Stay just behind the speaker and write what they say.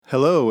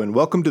Hello, and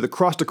welcome to the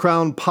Cross to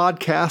Crown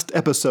podcast,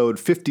 episode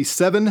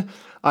 57.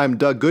 I'm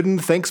Doug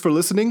Gooden. Thanks for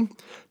listening.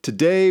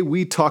 Today,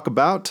 we talk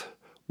about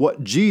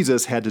what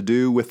Jesus had to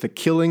do with the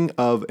killing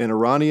of an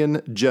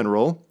Iranian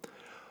general,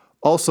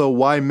 also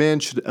why men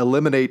should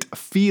eliminate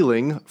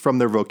feeling from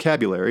their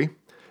vocabulary,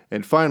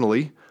 and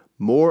finally,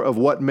 more of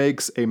what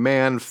makes a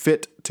man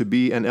fit to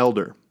be an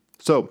elder.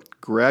 So,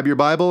 grab your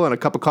Bible and a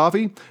cup of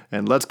coffee,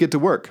 and let's get to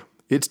work.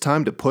 It's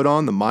time to put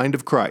on the mind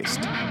of Christ.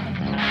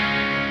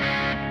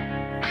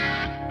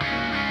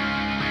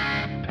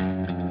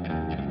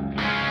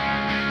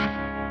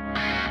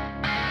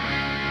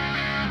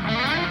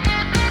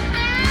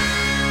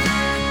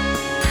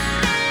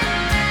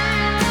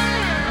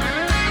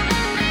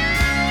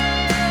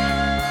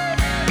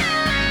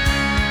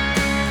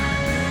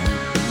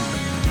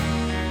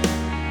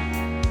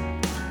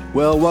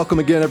 Well, welcome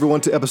again,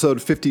 everyone, to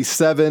episode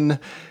 57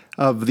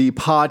 of the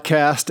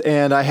podcast.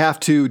 And I have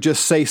to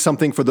just say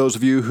something for those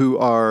of you who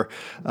are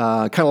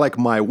kind of like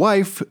my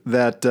wife,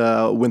 that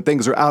when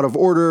things are out of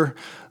order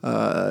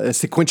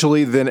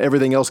sequentially, then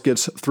everything else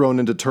gets thrown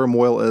into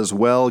turmoil as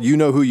well. You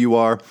know who you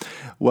are.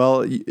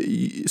 Well,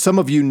 some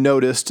of you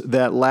noticed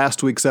that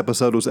last week's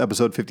episode was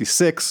episode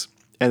 56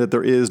 and that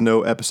there is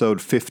no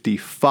episode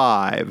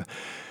 55.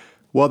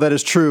 Well, that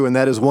is true, and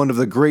that is one of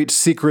the great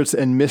secrets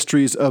and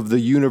mysteries of the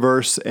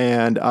universe,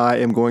 and I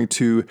am going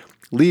to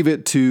leave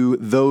it to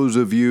those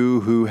of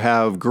you who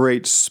have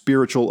great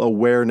spiritual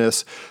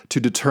awareness to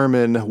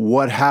determine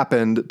what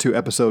happened to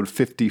episode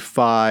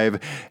 55.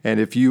 And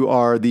if you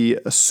are the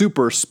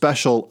super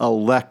special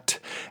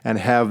elect and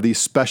have the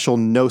special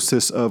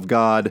gnosis of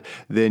God,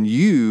 then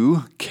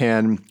you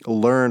can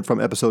learn from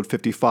episode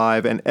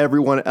 55. And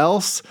everyone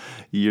else,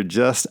 you're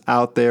just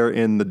out there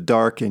in the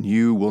dark and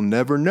you will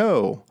never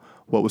know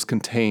what was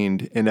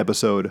contained in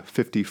episode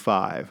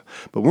 55.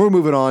 But we're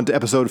moving on to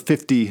episode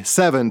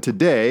 57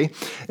 today,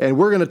 and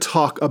we're going to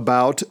talk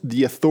about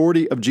the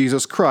authority of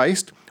Jesus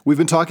Christ. We've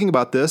been talking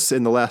about this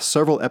in the last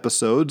several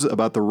episodes,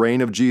 about the reign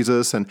of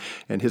Jesus and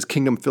his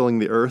kingdom filling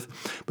the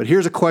earth. But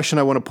here's a question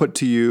I want to put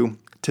to you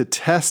to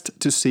test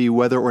to see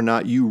whether or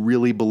not you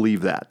really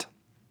believe that.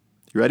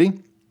 You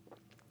ready?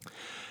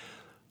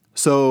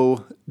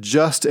 So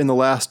just in the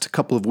last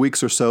couple of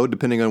weeks or so,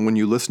 depending on when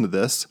you listen to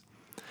this,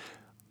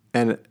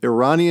 an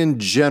Iranian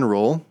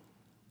general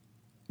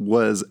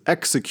was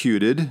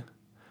executed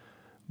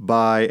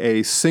by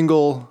a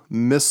single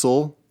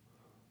missile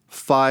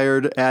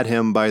fired at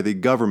him by the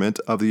government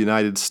of the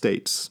United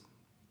States.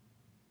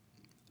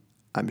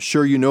 I'm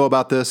sure you know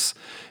about this.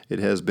 It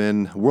has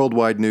been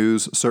worldwide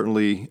news,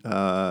 certainly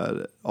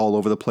all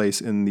over the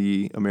place in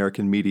the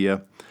American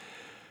media.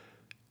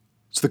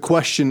 So the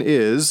question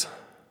is,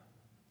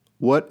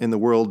 what in the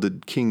world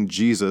did King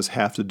Jesus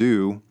have to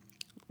do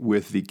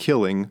with the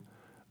killing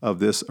of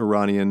this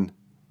Iranian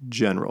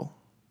general?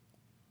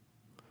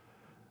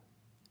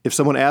 If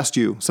someone asked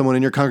you, someone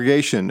in your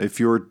congregation,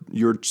 if your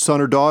son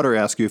or daughter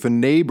asked you, if a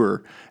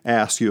neighbor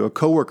asked you, a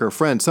coworker, a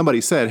friend,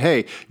 somebody said,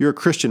 "Hey, you're a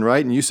Christian,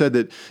 right? And you say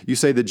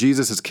that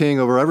Jesus is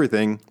king over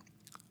everything."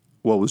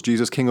 Well, was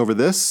Jesus king over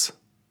this?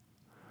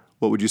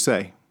 What would you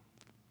say?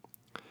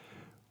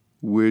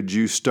 Would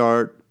you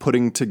start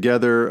putting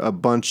together a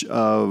bunch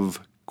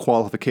of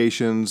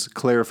qualifications,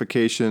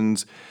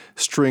 clarifications,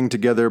 string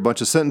together a bunch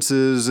of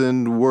sentences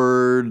and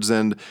words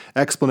and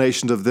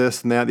explanations of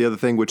this and that, the other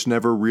thing, which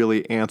never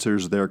really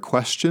answers their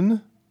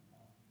question?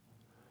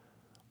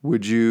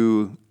 Would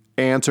you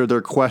answer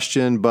their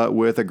question, but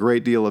with a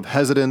great deal of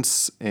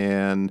hesitance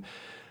and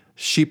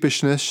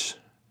sheepishness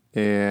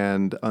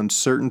and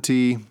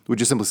uncertainty? Would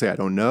you simply say, I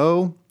don't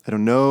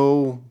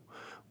know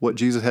what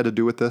Jesus had to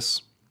do with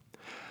this?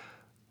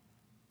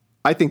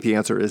 I think the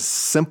answer is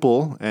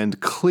simple and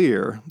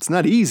clear. It's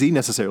not easy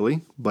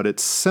necessarily, but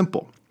it's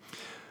simple.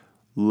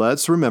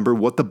 Let's remember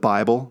what the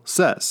Bible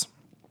says.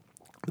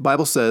 The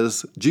Bible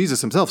says, Jesus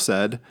himself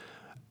said,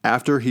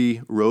 after he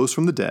rose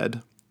from the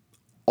dead,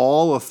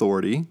 all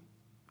authority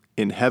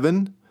in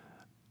heaven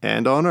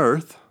and on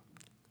earth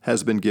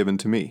has been given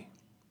to me.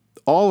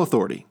 All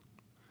authority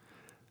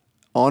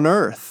on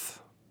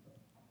earth,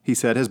 he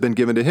said, has been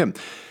given to him.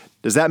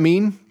 Does that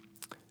mean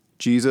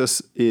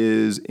Jesus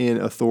is in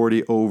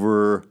authority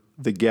over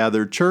the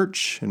gathered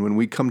church, and when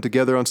we come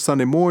together on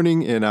Sunday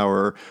morning in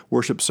our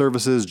worship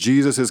services,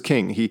 Jesus is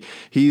king.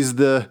 He's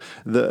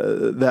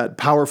that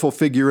powerful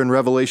figure in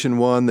Revelation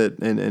 1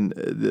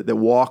 that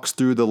walks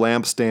through the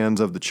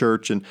lampstands of the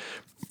church, and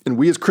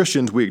we as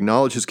Christians, we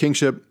acknowledge his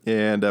kingship,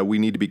 and we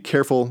need to be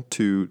careful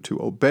to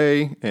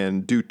obey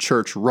and do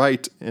church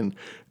right and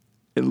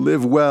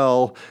live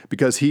well,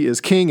 because he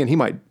is king and he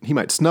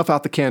might snuff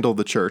out the candle of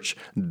the church.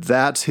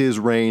 That's his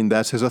reign,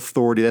 that's his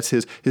authority, that's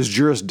his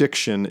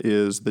jurisdiction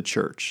is the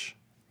church.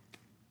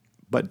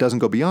 But it doesn't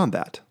go beyond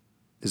that.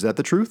 Is that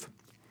the truth?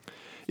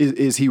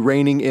 Is he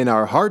reigning in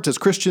our hearts as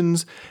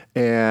Christians?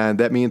 And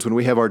that means when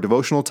we have our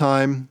devotional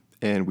time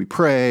and we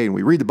pray and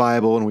we read the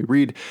Bible and we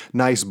read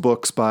nice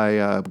books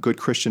by good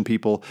Christian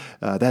people,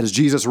 that is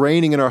Jesus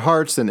reigning in our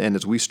hearts. And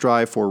as we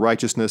strive for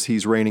righteousness,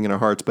 he's reigning in our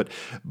hearts.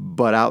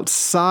 But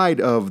outside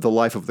of the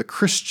life of the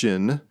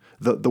Christian,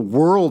 the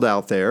world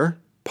out there,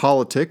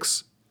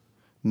 politics,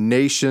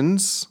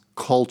 nations,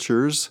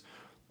 cultures,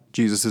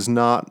 Jesus is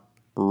not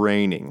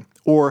reigning.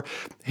 Or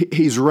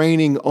he's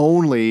reigning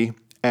only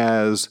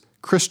as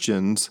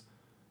Christians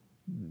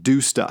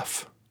do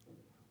stuff.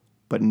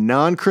 But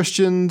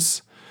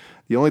non-Christians,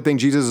 the only thing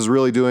Jesus is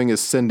really doing is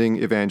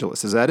sending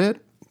evangelists. Is that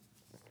it?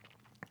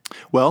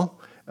 Well,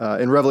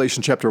 in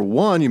Revelation chapter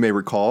 1, you may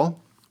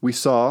recall, we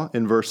saw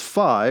in verse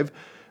 5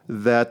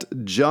 that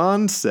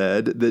John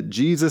said that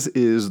Jesus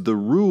is the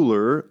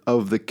ruler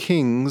of the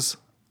kings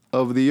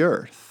of the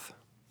earth.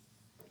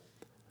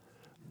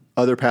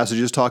 Other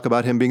passages talk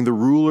about him being the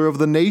ruler of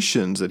the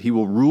nations, that he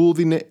will rule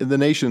the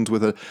nations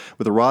with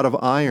a rod of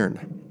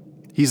iron.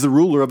 He's the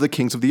ruler of the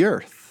kings of the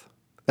earth.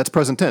 That's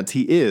present tense.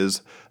 He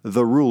is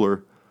the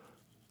ruler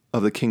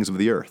of the kings of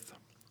the earth.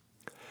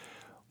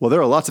 Well,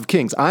 there are lots of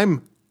kings.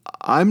 I'm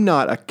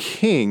not a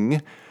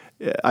king,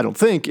 I don't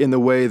think, in the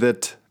way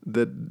that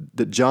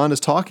John is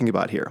talking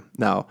about here.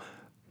 Now,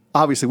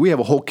 obviously, we have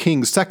a whole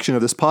king section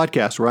of this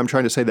podcast where I'm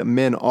trying to say that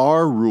men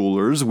are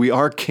rulers, we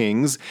are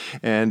kings,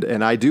 and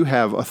I do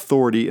have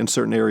authority in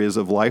certain areas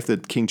of life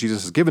that King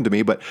Jesus has given to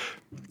me, but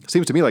it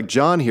seems to me like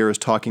John here is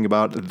talking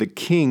about the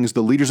kings,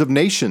 the leaders of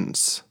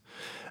nations.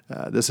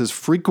 This is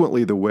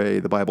frequently the way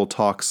the Bible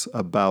talks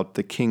about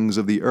the kings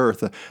of the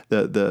earth,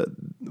 the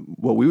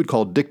what we would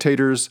call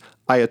dictators,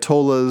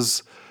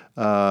 ayatollahs,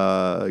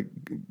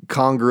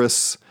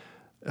 Congress,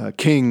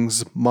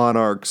 kings,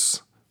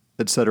 monarchs,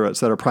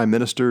 etc., prime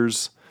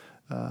ministers.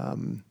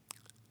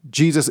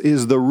 Jesus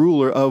is the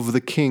ruler of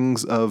the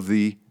kings of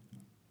the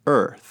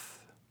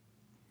earth.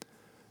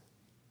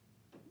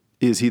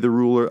 Is he the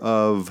ruler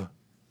of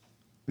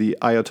the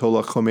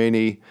Ayatollah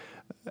Khomeini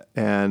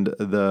and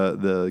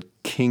the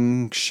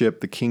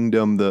kingship, the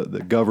kingdom,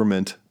 the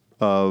government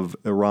of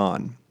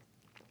Iran?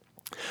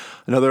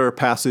 Another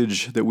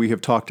passage that we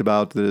have talked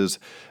about that is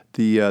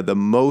the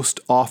most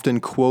often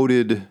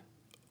quoted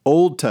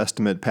Old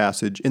Testament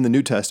passage in the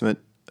New Testament.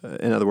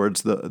 In other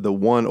words, the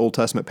one Old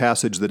Testament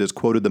passage that is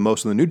quoted the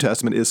most in the New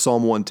Testament is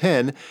Psalm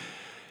 110,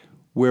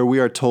 where we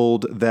are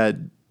told that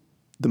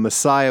the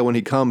Messiah, when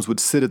he comes, would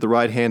sit at the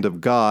right hand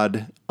of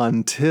God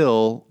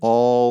until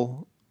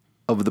all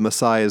of the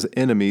Messiah's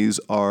enemies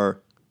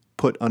are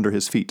put under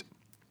his feet.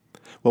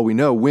 Well, we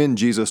know when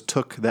Jesus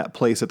took that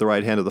place at the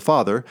right hand of the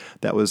Father,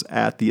 that was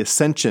at the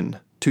ascension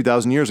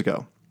 2,000 years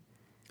ago.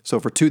 So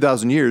for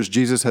 2,000 years,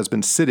 Jesus has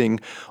been sitting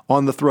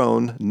on the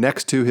throne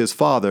next to his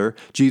Father.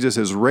 Jesus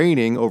is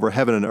reigning over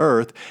heaven and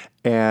earth,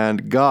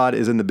 and God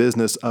is in the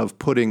business of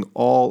putting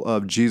all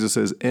of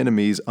Jesus'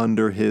 enemies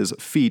under his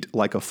feet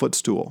like a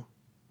footstool.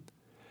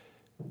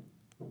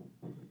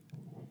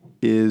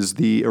 Is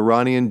the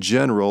Iranian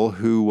general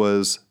who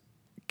was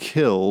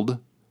killed,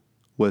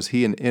 was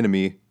he an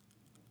enemy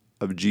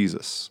of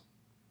Jesus?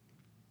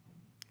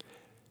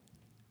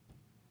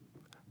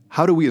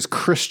 How do we as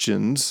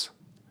Christians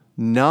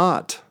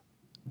not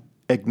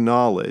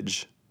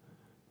acknowledge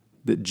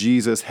that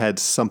Jesus had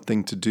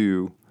something to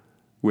do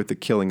with the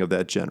killing of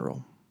that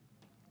general?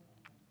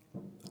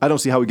 I don't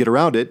see how we get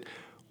around it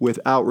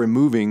without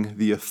removing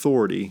the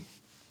authority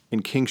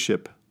and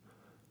kingship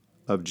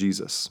of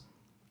Jesus.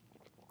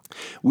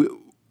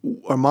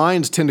 Our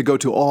minds tend to go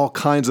to all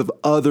kinds of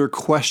other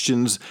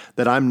questions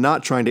that I'm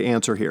not trying to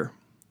answer here.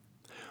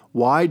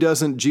 Why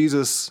doesn't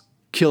Jesus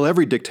kill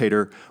every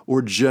dictator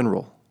or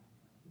general?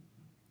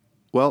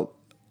 Well,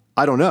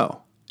 I don't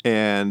know.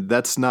 And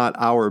that's not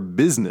our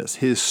business.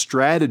 His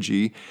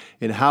strategy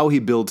and how he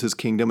builds his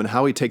kingdom and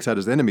how he takes out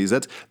his enemies,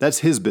 that's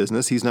his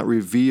business. He's not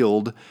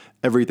revealed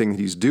everything that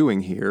he's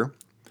doing here.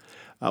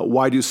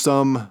 Why do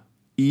some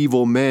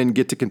evil men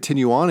get to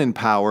continue on in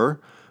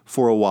power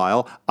for a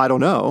while? I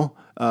don't know.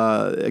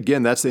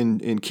 Again, that's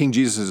in King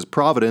Jesus'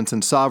 providence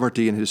and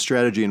sovereignty and his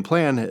strategy and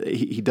plan.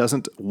 He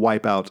doesn't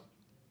wipe out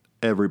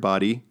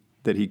everybody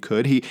that he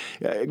could.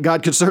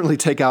 God could certainly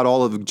take out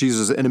all of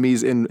Jesus'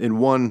 enemies in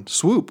one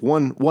swoop,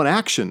 one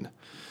action.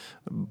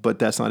 But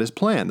that's not his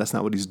plan. That's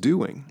not what he's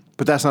doing.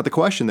 But that's not the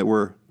question that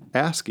we're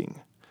asking.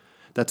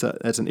 That's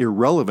an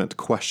irrelevant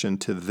question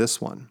to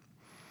this one.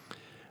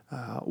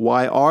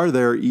 Why are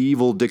there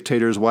evil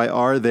dictators? Why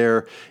are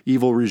there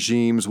evil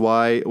regimes?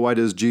 Why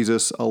does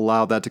Jesus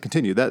allow that to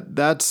continue?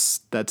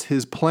 That's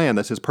his plan.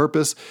 That's his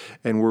purpose,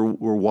 and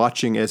we're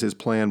watching as his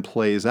plan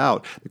plays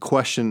out. The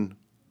question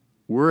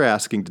we're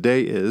asking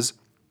today is,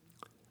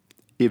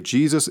 if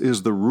Jesus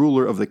is the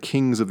ruler of the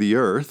kings of the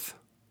earth,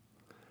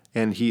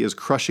 and he is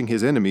crushing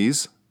his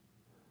enemies,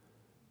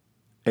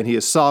 and he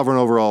is sovereign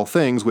over all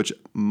things, which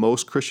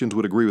most Christians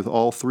would agree with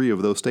all three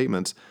of those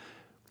statements,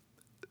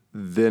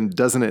 then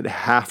doesn't it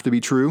have to be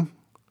true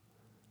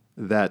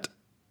that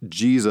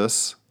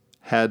Jesus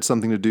had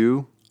something to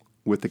do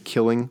with the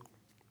killing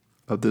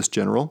of this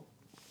general?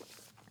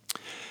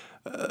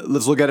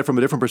 Let's look at it from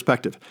a different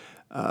perspective.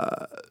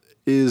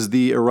 Is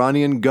the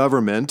Iranian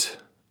government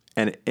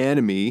an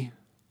enemy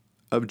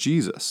of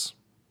Jesus?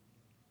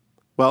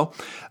 Well,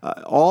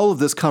 all of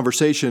this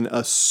conversation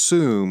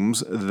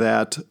assumes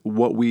that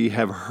what we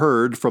have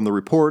heard from the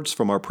reports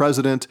from our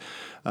president,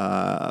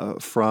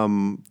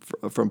 from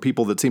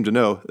people that seem to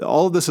know.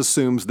 All of this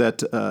assumes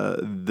that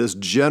this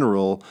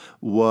general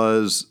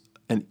was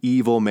an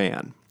evil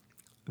man,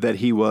 that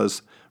he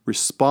was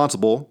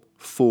responsible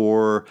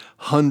for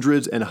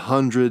hundreds and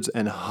hundreds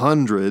and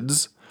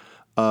hundreds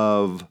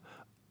of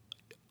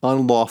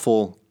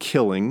unlawful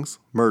killings,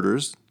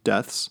 murders,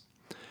 deaths,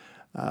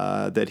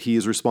 that he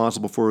is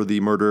responsible for the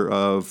murder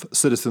of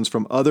citizens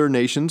from other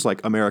nations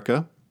like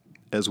America,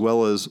 as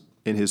well as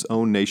in his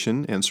own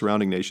nation and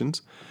surrounding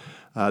nations,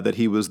 that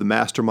he was the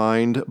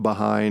mastermind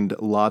behind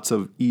lots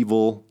of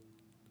evil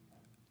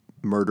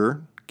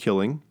murder,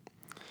 killing,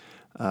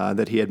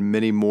 that he had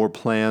many more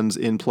plans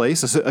in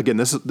place. Again,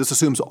 this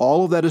assumes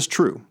all of that is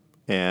true,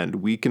 and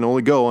we can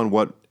only go on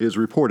what is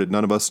reported.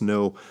 None of us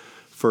know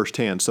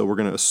firsthand, so we're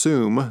going to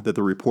assume that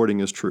the reporting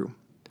is true.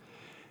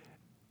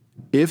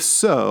 If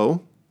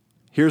so,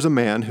 here's a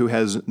man who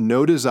has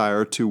no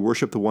desire to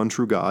worship the one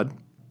true God.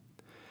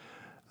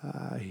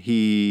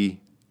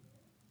 He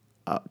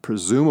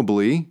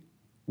presumably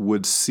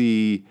would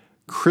see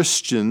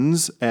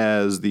Christians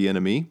as the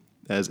enemy,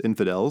 as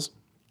infidels,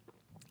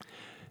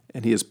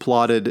 and he has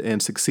plotted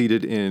and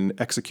succeeded in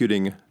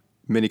executing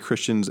many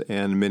Christians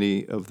and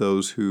many of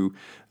those who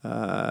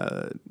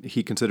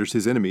he considers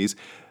his enemies.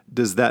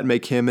 Does that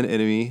make him an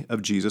enemy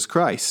of Jesus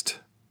Christ?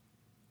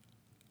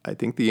 I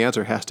think the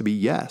answer has to be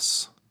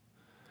yes.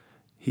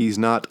 He's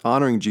not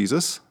honoring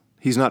Jesus.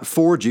 He's not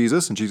for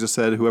Jesus, and Jesus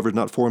said, "Whoever's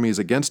not for me is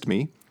against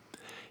me."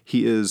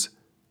 He is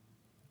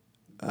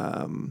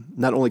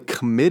not only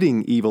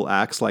committing evil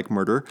acts like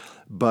murder,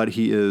 but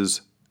he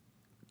is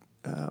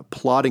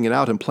plotting it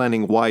out and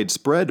planning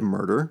widespread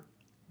murder.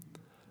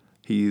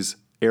 He's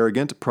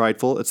arrogant,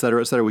 prideful, etc.,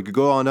 etc. We could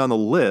go on down the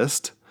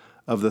list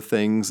of the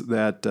things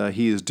that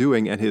he is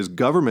doing and his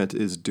government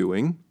is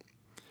doing.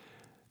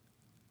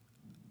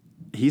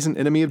 He's an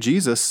enemy of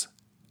Jesus,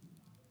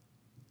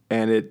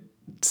 and it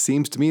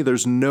seems to me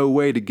there's no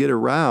way to get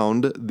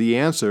around the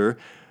answer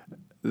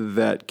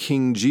that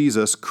King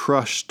Jesus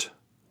crushed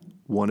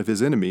one of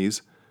his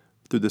enemies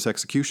through this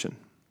execution.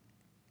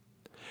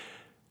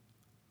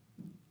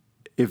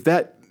 If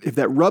that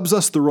rubs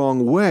us the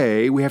wrong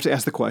way, we have to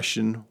ask the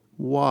question,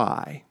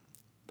 why?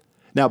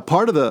 Now,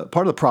 part of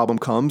the problem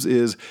comes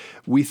is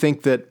we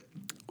think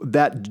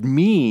that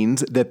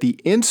means that the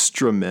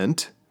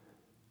instrument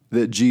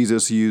that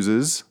Jesus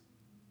uses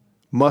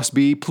must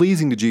be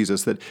pleasing to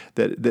Jesus,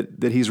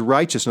 that he's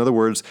righteous. In other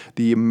words,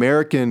 the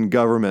American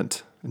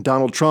government,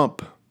 Donald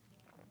Trump,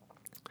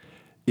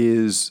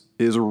 is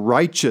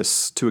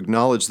righteous. To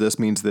acknowledge this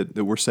means that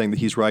we're saying that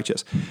he's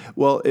righteous.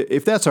 Well,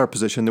 if that's our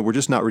position, then we're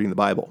just not reading the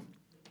Bible.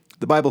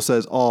 The Bible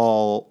says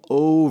all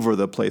over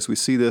the place. We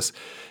see this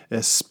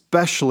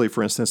especially,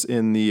 for instance,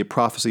 in the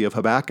prophecy of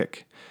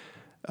Habakkuk.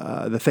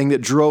 The thing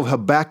that drove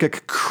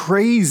Habakkuk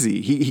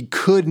crazy, he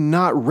could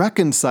not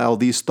reconcile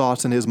these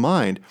thoughts in his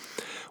mind,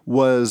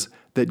 was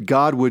that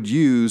God would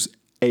use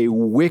a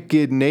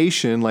wicked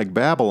nation like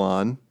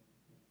Babylon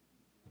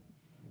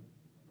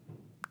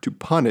to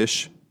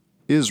punish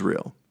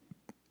Israel.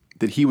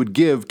 That he would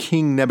give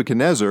King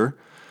Nebuchadnezzar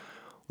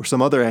or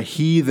some other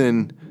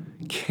heathen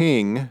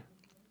king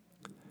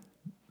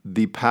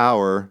the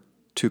power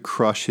to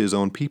crush his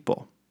own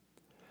people.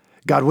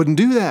 God wouldn't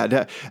do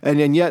that.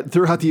 And yet,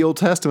 throughout the Old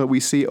Testament, we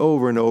see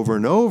over and over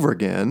and over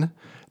again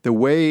the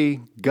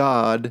way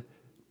God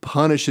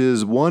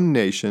punishes one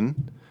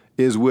nation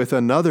is with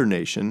another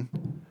nation,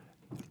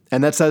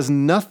 and that says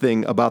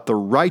nothing about the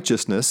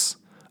righteousness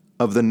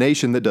of the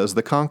nation that does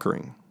the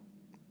conquering.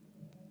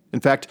 In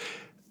fact,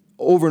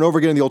 over and over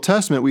again in the Old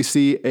Testament, we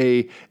see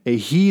a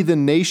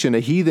heathen nation, a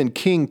heathen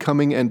king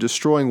coming and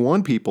destroying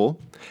one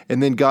people,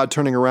 and then God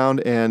turning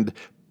around and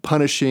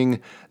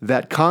punishing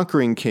that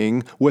conquering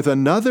king with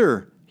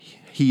another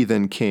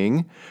heathen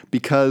king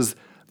because,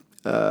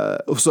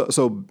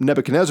 so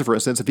Nebuchadnezzar, for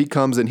instance, if he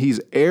comes and he's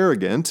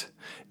arrogant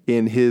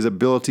in his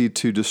ability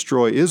to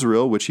destroy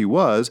Israel, which he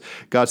was,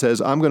 God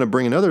says, I'm going to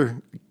bring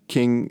another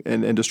king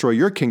and destroy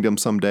your kingdom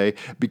someday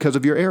because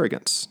of your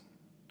arrogance.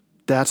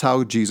 That's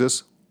how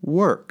Jesus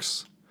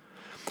works.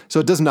 So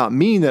it does not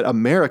mean that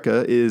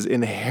America is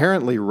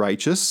inherently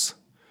righteous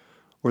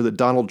or that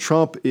Donald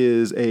Trump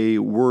is a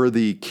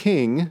worthy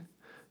king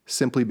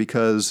simply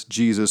because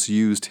Jesus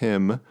used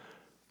him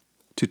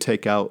to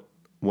take out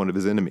one of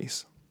his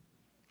enemies.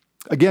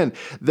 Again,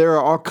 there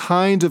are all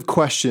kinds of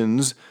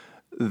questions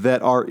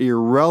that are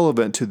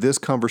irrelevant to this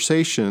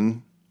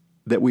conversation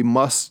that we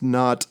must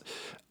not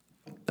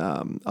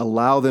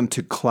allow them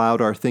to cloud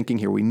our thinking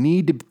here. We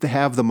need to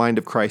have the mind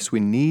of Christ. We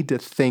need to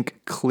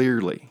think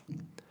clearly.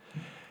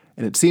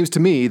 And it seems to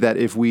me that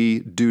if we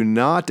do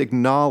not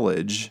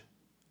acknowledge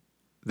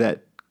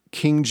that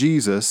King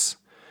Jesus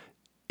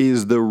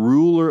is the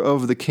ruler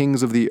of the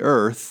kings of the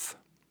earth,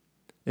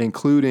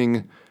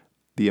 including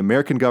the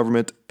American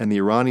government and the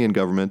Iranian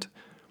government,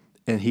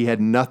 and he had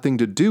nothing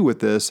to do with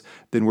this,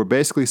 then we're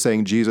basically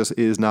saying Jesus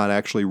is not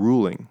actually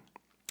ruling.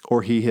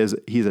 Or he's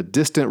a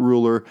distant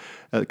ruler,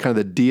 kind of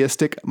the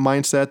deistic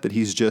mindset that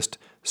he's just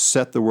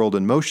set the world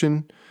in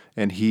motion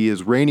and he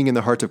is reigning in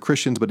the hearts of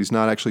Christians, but he's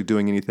not actually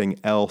doing anything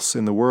else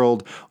in the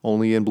world,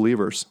 only in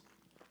believers.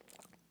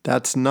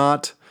 That's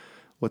not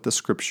what the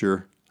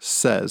scripture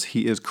says.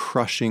 He is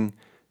crushing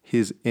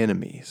his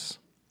enemies.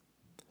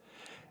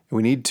 And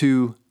we need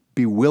to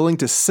be willing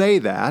to say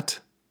that.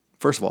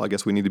 First of all, I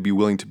guess we need to be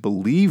willing to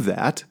believe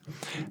that.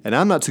 And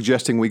I'm not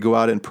suggesting we go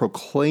out and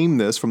proclaim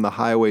this from the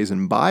highways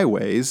and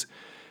byways,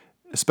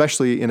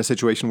 especially in a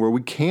situation where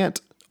we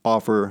can't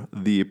offer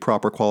the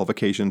proper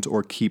qualifications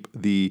or keep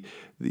the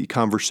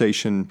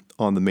conversation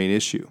on the main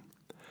issue.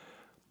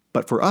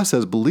 But for us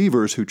as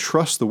believers who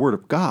trust the Word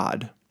of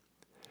God,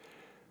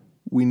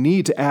 we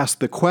need to ask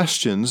the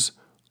question,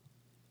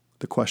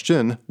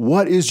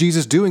 what is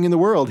Jesus doing in the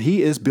world?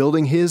 He is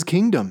building his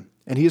kingdom,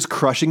 and he is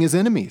crushing his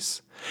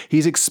enemies.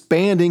 He's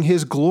expanding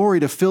his glory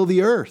to fill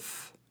the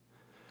earth.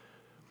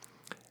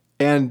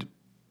 And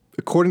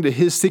according to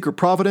his secret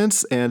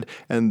providence and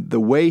the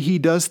way he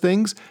does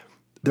things,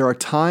 there are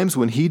times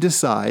when he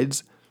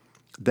decides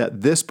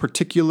that this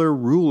particular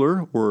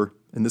ruler, or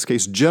in this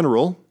case,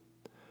 general,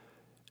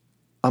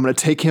 I'm going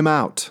to take him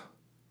out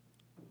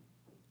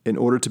in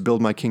order to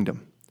build my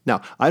kingdom.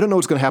 Now, I don't know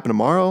what's going to happen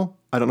tomorrow.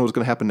 I don't know what's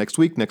going to happen next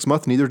week, next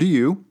month. Neither do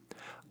you.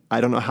 I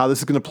don't know how this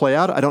is going to play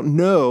out. I don't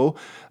know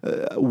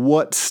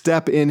what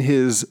step in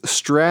his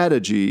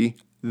strategy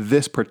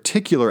this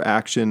particular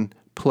action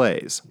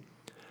plays.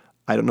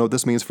 I don't know what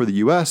this means for the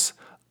U.S.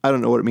 I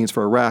don't know what it means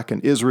for Iraq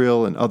and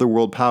Israel and other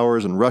world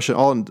powers and Russia,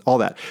 all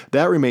that.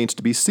 That remains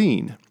to be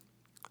seen.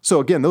 So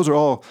again, those are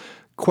all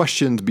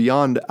questions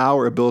beyond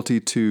our ability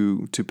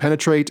to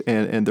penetrate,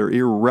 and they're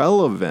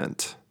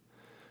irrelevant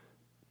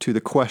to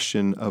the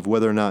question of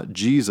whether or not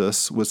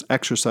Jesus was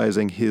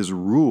exercising his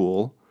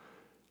rule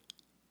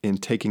in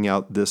taking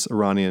out this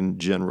Iranian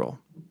general.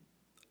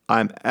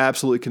 I'm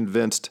absolutely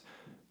convinced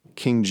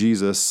King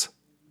Jesus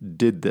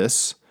did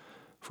this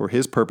for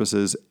his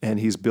purposes, and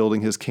he's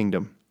building his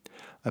kingdom.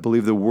 I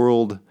believe the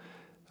world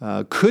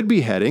could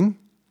be heading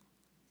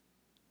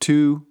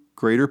to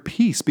greater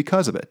peace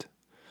because of it.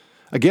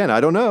 Again, I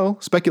don't know,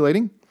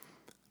 speculating,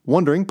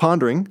 wondering,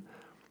 pondering,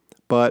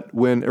 but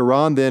when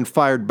Iran then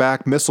fired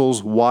back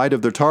missiles wide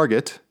of their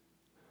target,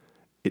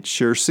 it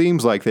sure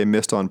seems like they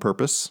missed on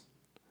purpose,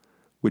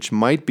 which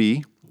might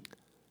be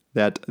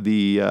that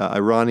the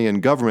Iranian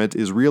government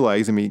is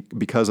realizing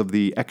because of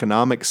the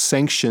economic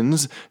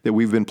sanctions that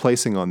we've been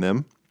placing on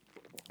them.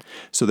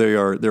 So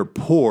they're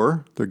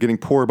poor. They're getting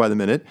poorer by the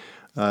minute.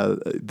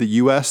 The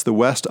U.S., the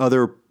West,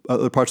 other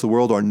parts of the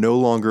world are no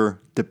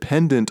longer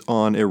dependent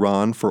on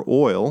Iran for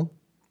oil,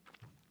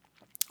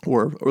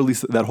 or at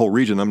least that whole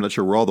region. I'm not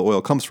sure where all the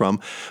oil comes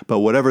from, but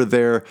whatever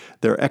their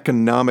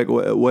economic,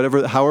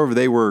 however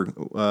they were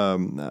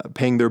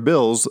paying their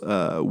bills,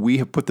 we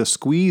have put the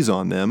squeeze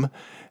on them,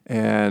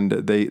 and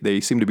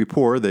they seem to be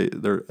poor. It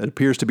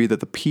appears to be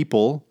that the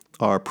people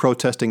are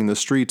protesting in the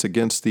streets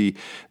against the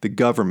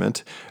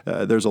government.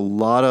 There's a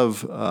lot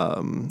of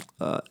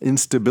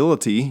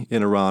instability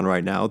in Iran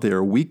right now. They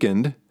are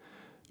weakened.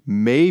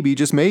 Maybe,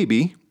 just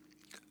maybe,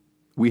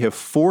 we have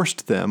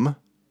forced them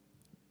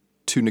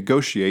to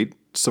negotiate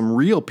some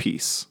real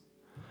peace.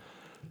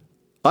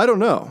 I don't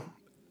know.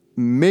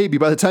 Maybe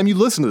by the time you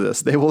listen to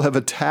this, they will have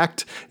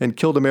attacked and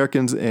killed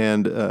Americans,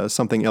 and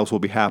something else will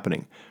be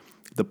happening.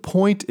 The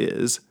point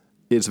is,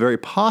 it's very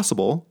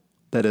possible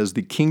that as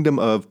the kingdom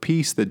of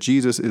peace that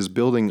Jesus is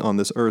building on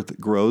this earth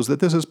grows,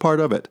 that this is part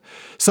of it.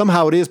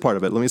 Somehow it is part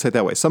of it. Let me say it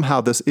that way. Somehow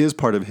this is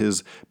part of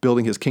his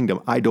building his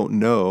kingdom. I don't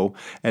know,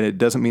 and it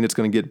doesn't mean it's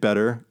going to get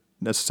better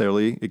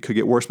necessarily. It could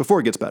get worse before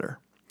it gets better.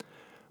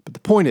 But the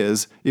point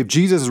is, if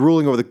Jesus is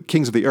ruling over the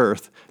kings of the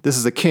earth, this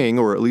is a king,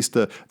 or at least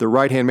the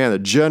right-hand man, the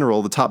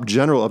general, the top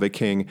general of a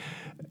king,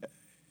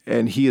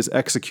 and he is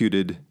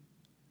executed.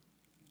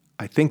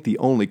 I think the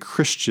only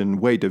Christian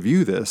way to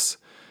view this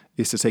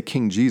is to say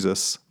King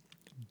Jesus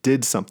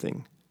did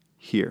something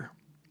here.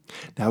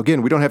 Now,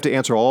 again, we don't have to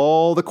answer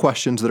all the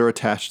questions that are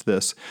attached to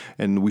this,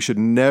 and we should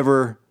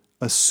never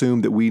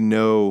assume that we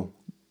know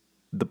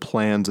the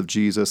plans of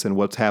Jesus and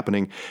what's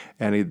happening.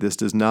 And this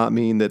does not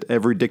mean that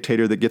every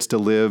dictator that gets to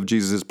live,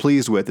 Jesus is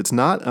pleased with. It's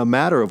not a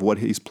matter of what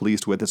he's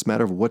pleased with. It's a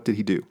matter of what did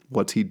he do?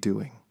 What's he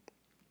doing?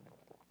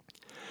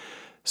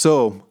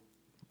 So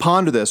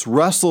ponder this,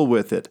 wrestle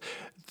with it,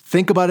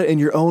 think about it in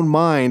your own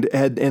mind,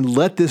 and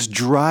let this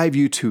drive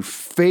you to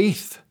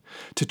faith,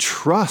 to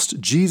trust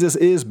Jesus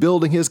is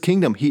building his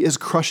kingdom. He is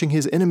crushing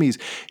his enemies.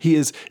 He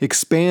is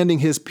expanding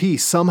his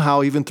peace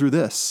somehow even through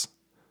this.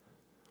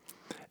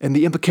 And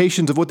the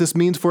implications of what this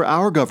means for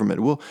our government.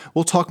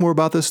 We'll talk more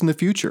about this in the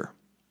future.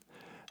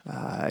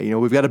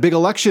 We've got a big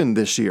election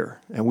this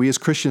year, and we as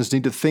Christians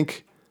need to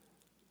think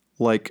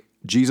like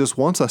Jesus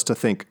wants us to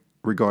think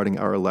regarding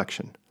our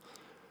election.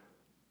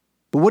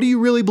 But what do you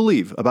really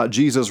believe about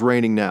Jesus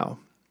reigning now?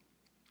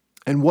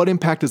 And what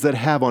impact does that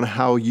have on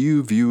how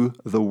you view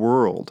the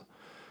world?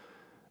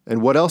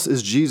 And what else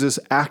is Jesus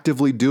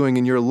actively doing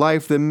in your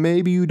life that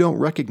maybe you don't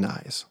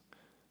recognize?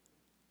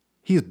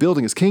 He is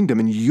building his kingdom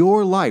in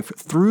your life,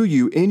 through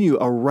you, in you,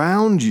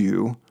 around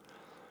you,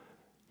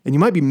 and you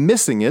might be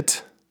missing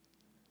it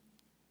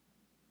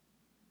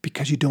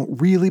because you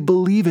don't really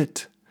believe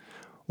it,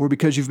 or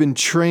because you've been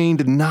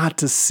trained not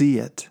to see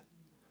it.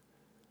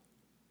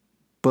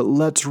 But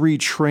let's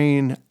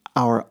retrain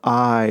our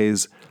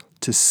eyes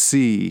to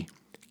see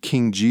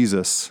King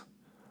Jesus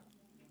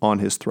on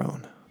his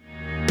throne.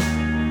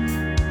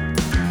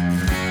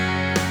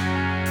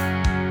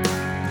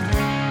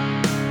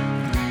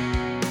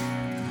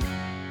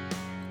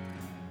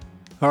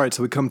 All right,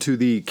 so we come to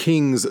the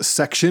Kings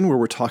section where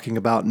we're talking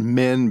about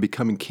men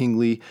becoming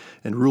kingly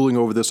and ruling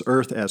over this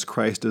earth as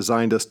Christ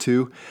designed us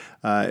to.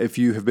 If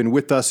you have been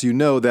with us, you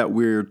know that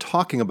we're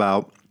talking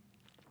about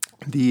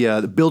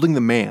the building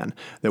the man,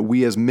 that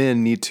we as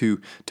men need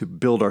to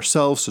build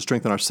ourselves, to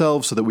strengthen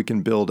ourselves so that we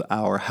can build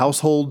our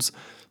households,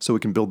 so we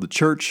can build the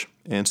church,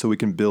 and so we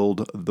can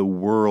build the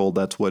world.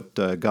 That's what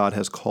God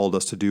has called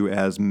us to do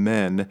as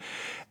men.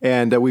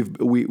 And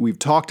we've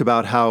talked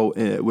about how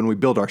when we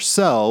build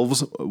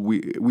ourselves,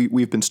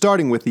 we've been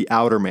starting with the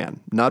outer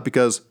man, not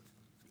because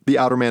the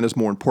outer man is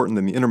more important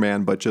than the inner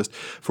man, but just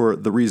for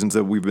the reasons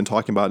that we've been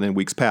talking about in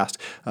weeks past.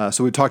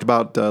 So we've talked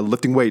about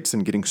lifting weights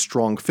and getting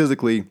strong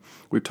physically.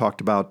 We've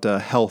talked about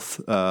health,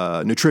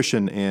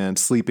 nutrition, and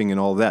sleeping and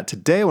all of that.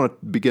 Today I want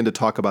to begin to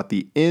talk about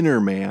the inner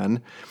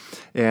man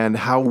and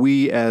how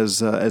we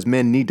as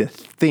men need to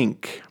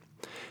think.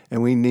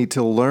 And we need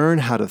to learn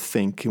how to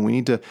think, and we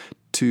need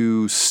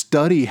to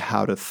study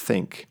how to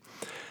think.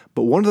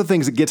 But one of the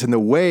things that gets in the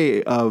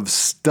way of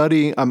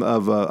studying,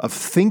 of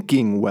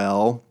thinking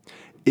well,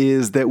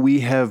 is that we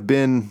have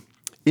been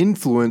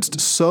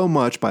influenced so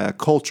much by a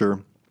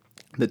culture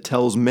that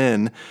tells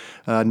men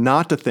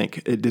not to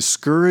think. It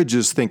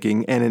discourages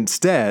thinking and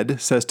instead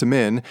says to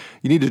men,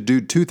 you need to do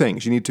two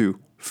things. You need to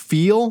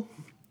feel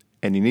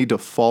and you need to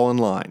fall in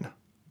line.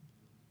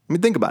 I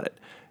mean, think about it.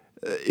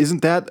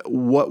 Isn't that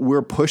what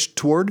we're pushed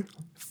toward?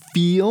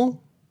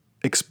 Feel,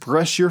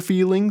 express your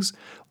feelings,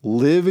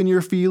 live in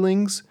your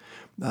feelings,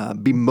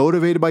 be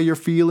motivated by your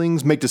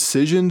feelings, make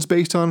decisions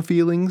based on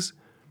feelings.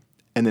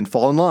 And then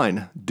fall in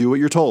line. Do what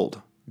you're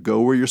told.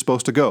 Go where you're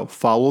supposed to go.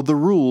 Follow the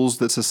rules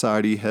that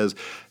society has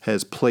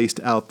placed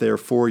out there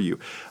for you.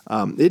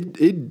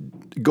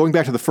 Going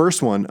back to the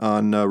first one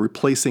on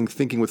replacing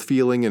thinking with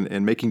feeling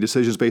and making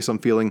decisions based on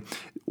feeling,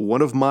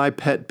 one of my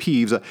pet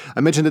peeves,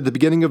 I mentioned at the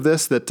beginning of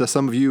this that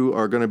some of you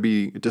are going to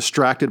be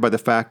distracted by the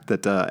fact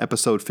that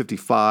episode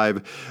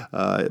 55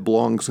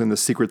 belongs in the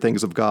secret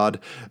things of God,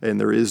 and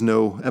there is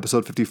no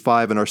episode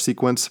 55 in our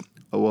sequence.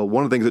 Well,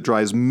 one of the things that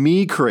drives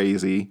me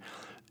crazy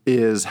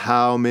is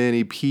how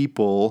many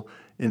people,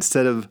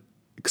 instead of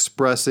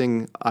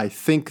expressing, I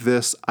think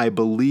this, I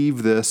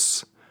believe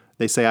this,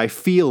 they say, I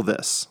feel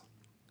this,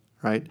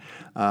 right?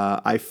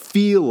 I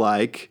feel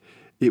like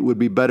it would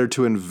be better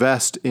to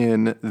invest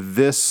in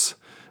this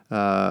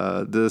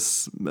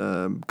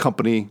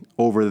company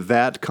over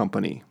that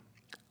company.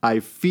 I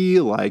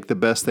feel like the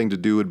best thing to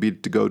do would be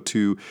to go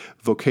to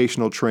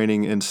vocational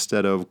training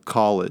instead of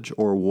college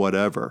or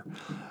whatever.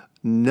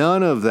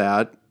 None of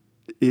that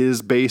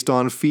is based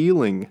on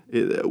feeling.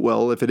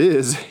 Well, if it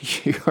is,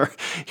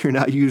 you're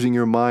not using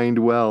your mind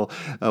well.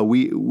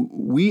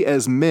 We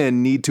as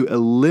men need to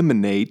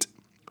eliminate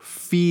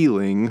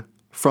feeling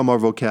from our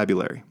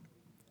vocabulary.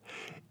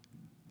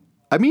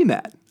 I mean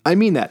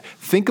that.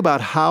 Think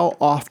about how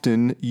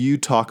often you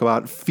talk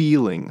about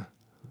feeling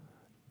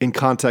in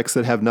contexts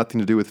that have nothing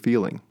to do with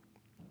feeling.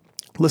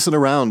 Listen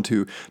around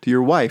to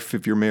your wife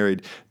if you're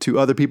married, to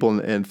other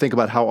people, and think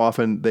about how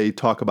often they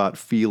talk about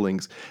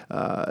feelings.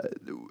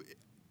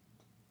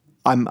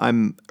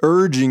 I'm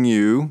urging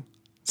you,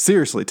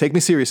 seriously, take me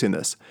seriously in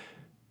this.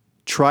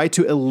 Try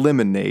to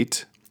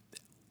eliminate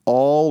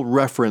all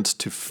reference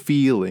to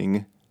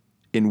feeling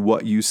in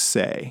what you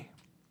say.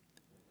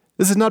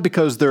 This is not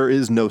because there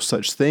is no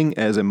such thing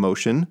as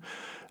emotion,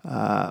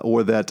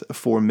 or that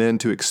for men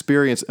to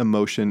experience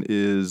emotion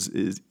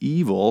is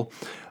evil,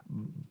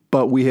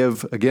 but we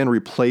have, again,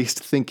 replaced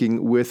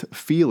thinking with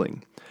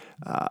feeling.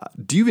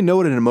 Do you even know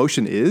what an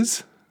emotion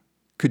is?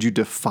 Could you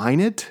define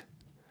it?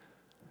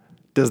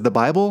 Does the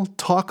Bible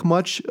talk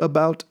much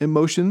about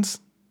emotions?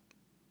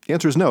 The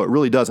answer is no, it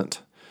really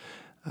doesn't.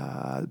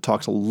 It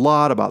talks a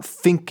lot about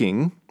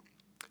thinking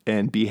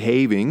and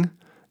behaving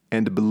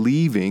and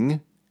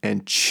believing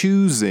and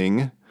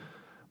choosing,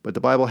 but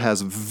the Bible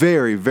has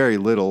very, very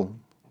little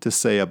to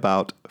say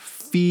about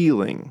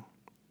feeling.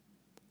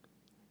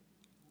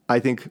 I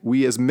think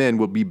we as men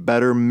will be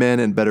better men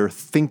and better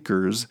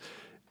thinkers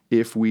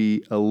if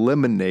we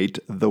eliminate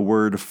the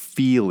word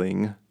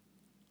feeling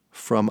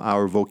from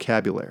our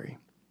vocabulary.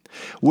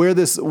 I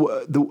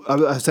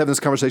was having this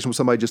conversation with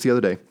somebody just the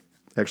other day,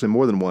 actually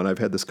more than one. I've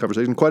had this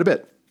conversation quite a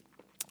bit.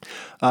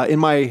 In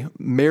my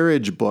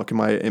marriage book,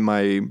 in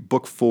my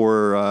book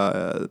for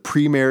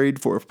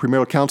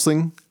premarital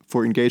counseling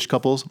for engaged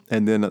couples,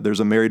 and then there's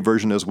a married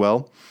version as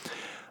well,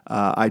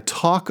 I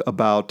talk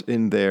about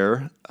in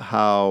there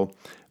how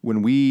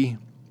when we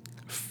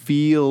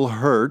feel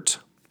hurt,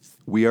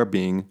 we are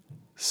being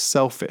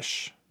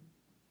selfish.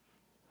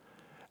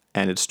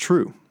 And it's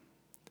true.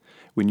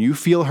 When you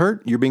feel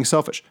hurt, you're being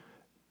selfish.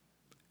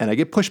 And I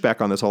get pushback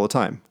on this all the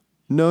time.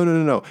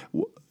 No.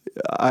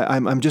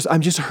 I'm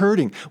just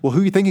hurting. Well,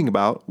 who are you thinking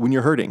about when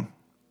you're hurting?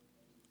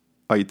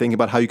 Are you thinking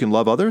about how you can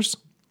love others?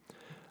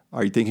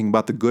 Are you thinking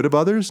about the good of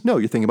others? No,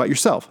 you're thinking about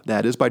yourself.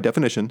 That is, by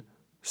definition,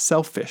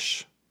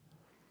 selfish.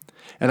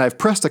 And I've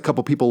pressed a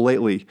couple people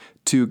lately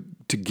to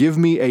give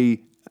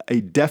me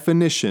a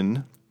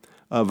definition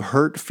of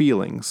hurt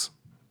feelings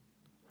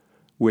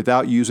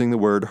without using the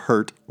word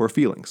hurt or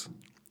feelings.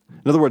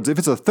 In other words, if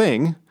it's a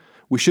thing,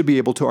 we should be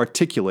able to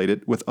articulate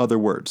it with other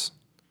words.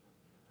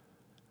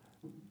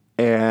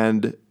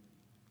 And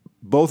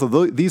both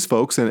of these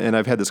folks, and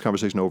I've had this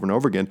conversation over and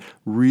over again,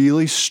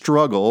 really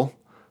struggle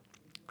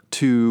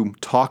to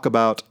talk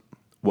about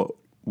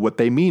what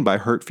they mean by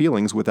hurt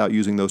feelings without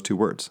using those two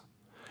words.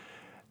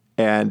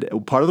 And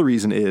part of the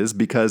reason is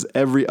because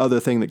every other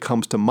thing that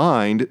comes to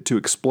mind to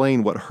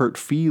explain what hurt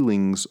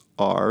feelings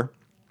are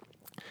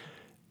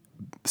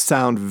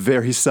sound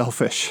very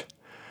selfish,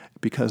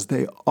 because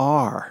they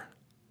are.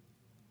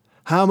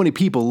 How many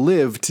people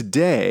live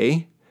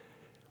today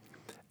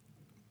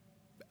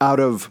out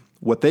of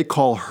what they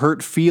call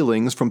hurt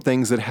feelings from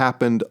things that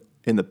happened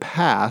in the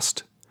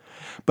past,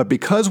 but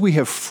because we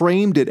have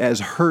framed it as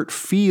hurt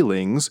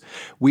feelings,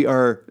 we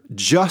are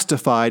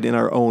justified in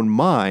our own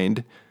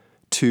mind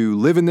to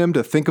live in them,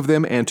 to think of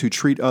them, and to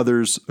treat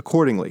others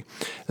accordingly.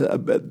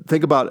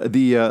 Think about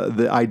the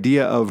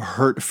idea of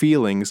hurt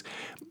feelings.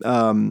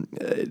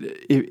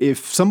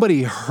 If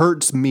somebody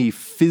hurts me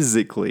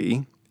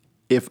physically,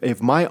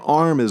 if my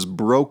arm is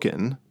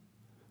broken,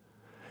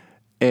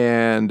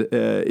 and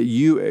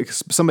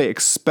somebody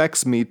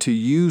expects me to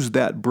use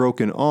that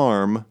broken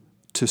arm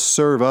to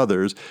serve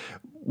others,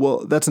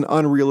 well, that's an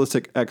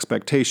unrealistic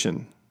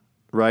expectation,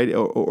 right?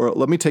 Or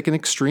let me take an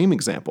extreme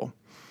example.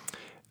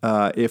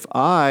 If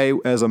I,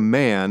 as a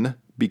man,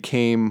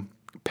 became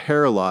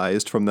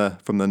paralyzed from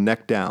the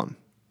neck down,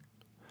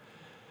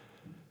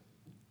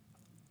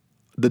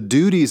 the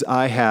duties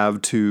I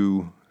have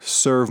to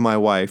serve my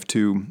wife,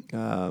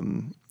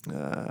 and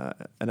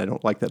I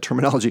don't like that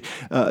terminology,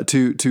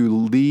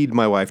 to lead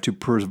my wife, to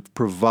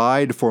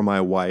provide for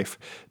my wife,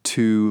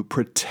 to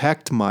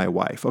protect my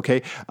wife.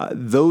 Okay,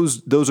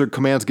 those are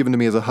commands given to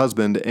me as a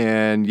husband,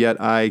 and yet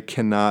I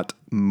cannot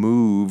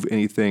move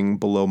anything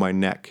below my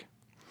neck.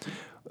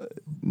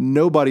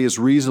 Nobody is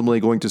reasonably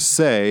going to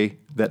say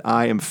that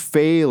I am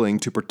failing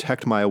to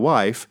protect my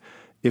wife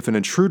if an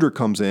intruder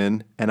comes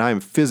in and I am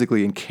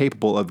physically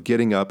incapable of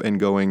getting up and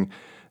going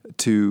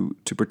to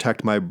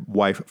protect my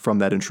wife from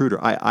that intruder.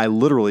 I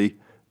literally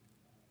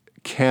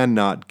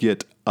cannot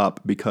get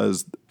up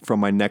because from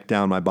my neck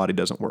down, my body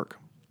doesn't work.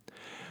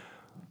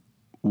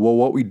 Well,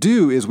 what we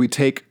do is we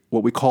take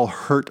what we call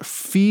hurt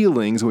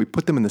feelings and we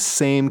put them in the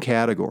same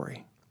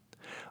category.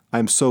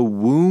 I'm so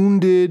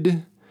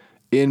wounded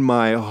in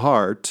my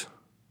heart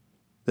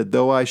that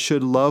though I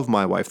should love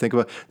my wife, think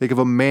of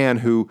a man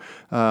who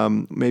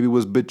maybe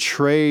was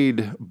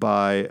betrayed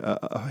by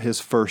his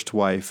first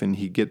wife and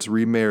he gets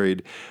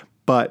remarried,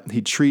 but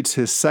he treats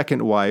his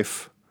second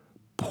wife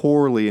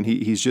poorly and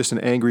he's just an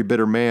angry,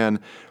 bitter man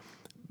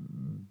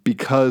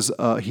because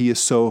he is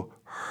so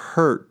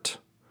hurt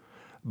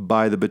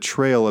by the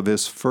betrayal of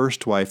his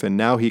first wife, and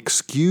now he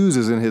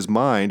excuses in his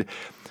mind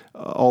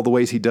all the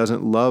ways he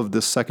doesn't love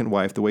the second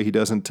wife, the way he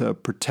doesn't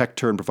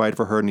protect her and provide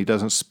for her, and he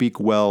doesn't speak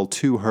well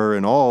to her,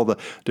 and all the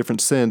different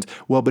sins.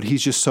 Well, but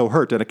he's just so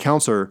hurt. And a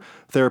counselor,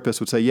 therapist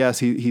would say, yes,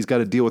 he's got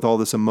to deal with all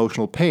this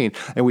emotional pain.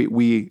 And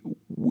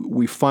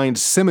we find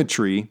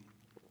symmetry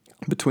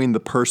between the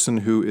person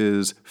who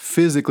is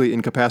physically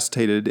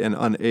incapacitated and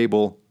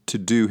unable to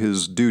do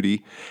his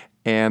duty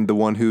and the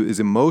one who is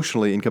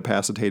emotionally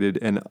incapacitated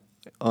and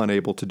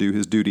unable to do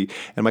his duty.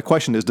 And my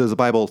question is, does the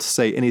Bible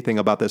say anything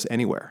about this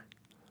anywhere?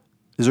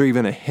 Is there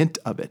even a hint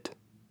of it?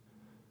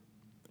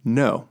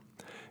 No,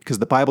 because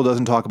the Bible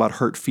doesn't talk about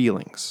hurt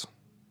feelings.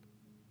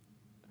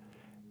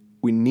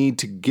 We need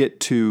to get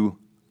to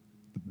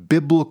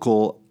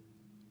biblical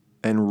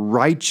and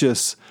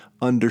righteous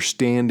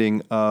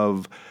understanding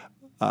of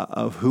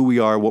who we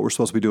are, what we're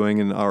supposed to be doing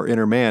in our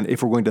inner man,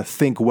 if we're going to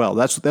think well.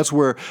 That's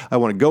where I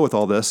want to go with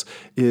all this,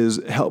 is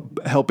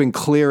helping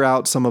clear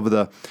out some of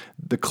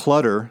the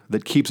clutter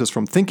that keeps us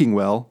from thinking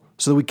well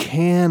so that we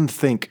can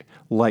think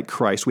like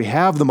Christ. We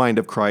have the mind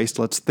of Christ.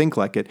 Let's think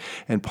like it.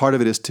 And part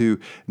of it is to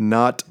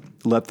not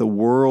let the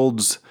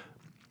world's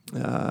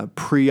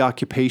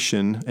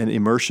preoccupation and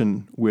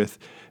immersion with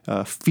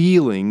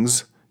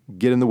feelings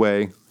get in the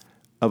way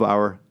of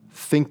our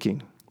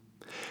thinking.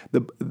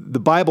 The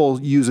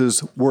Bible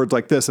uses words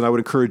like this, and I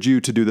would encourage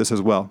you to do this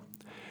as well.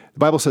 The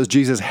Bible says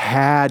Jesus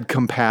had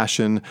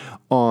compassion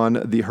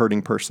on the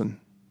hurting person.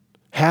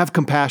 Have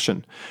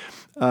compassion.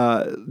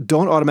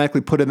 Don't automatically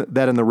put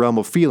that in the realm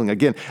of feeling.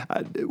 Again,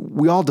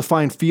 we all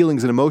define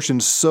feelings and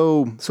emotions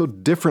so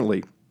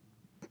differently.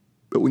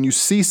 But when you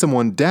see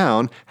someone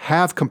down,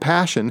 have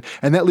compassion,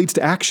 and that leads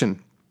to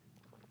action.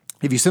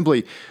 If you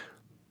simply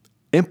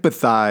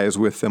empathize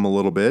with them a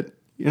little bit,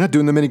 you're not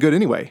doing them any good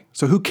anyway.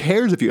 So who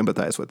cares if you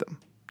empathize with them?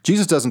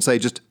 Jesus doesn't say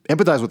just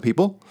empathize with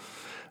people.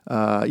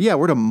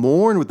 We're to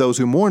mourn with those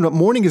who mourn, but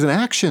mourning is an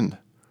action.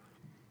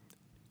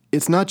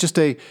 It's not just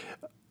a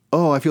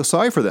oh, I feel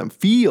sorry for them.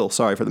 Feel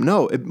sorry for them.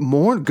 No,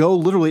 go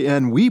literally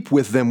and weep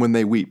with them when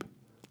they weep.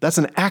 That's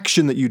an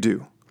action that you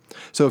do.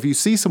 So if you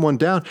see someone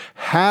down,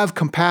 have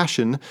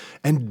compassion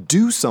and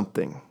do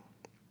something.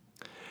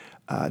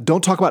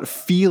 Don't talk about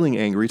feeling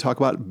angry. Talk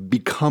about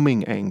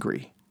becoming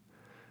angry.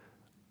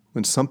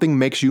 When something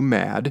makes you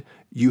mad,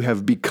 you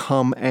have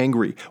become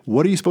angry.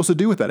 What are you supposed to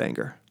do with that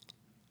anger?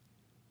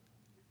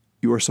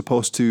 You are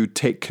supposed to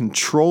take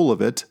control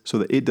of it so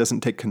that it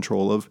doesn't take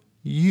control of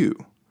you.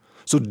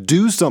 So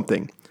do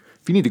something.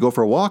 If you need to go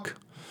for a walk,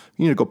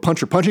 you need to go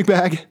punch your punching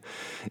bag.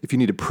 If you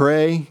need to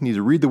pray, you need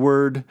to read the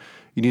word,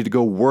 you need to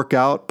go work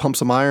out, pump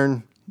some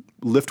iron,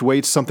 lift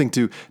weights, something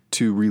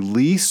to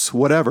release,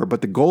 whatever.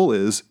 But the goal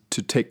is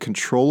to take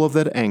control of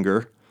that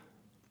anger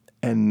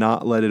and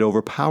not let it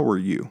overpower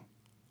you.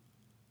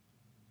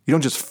 You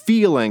don't just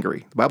feel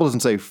angry. The Bible doesn't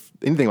say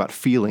anything about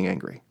feeling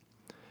angry.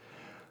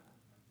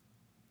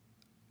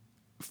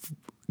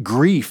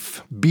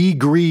 Grief, be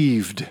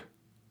grieved.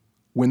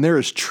 When there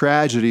is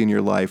tragedy in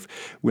your life,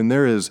 when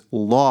there is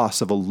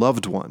loss of a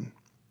loved one,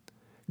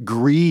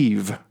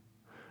 grieve.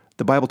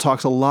 The Bible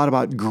talks a lot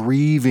about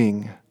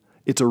grieving.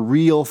 It's a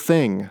real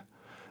thing.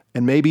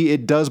 And maybe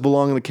it does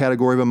belong in the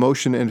category of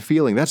emotion and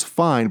feeling. That's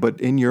fine, but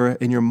in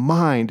your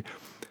mind,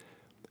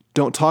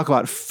 don't talk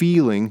about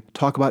feeling,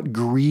 talk about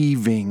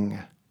grieving.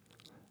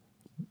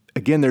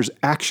 Again, there's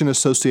action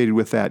associated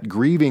with that.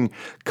 Grieving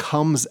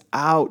comes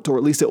out, or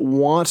at least it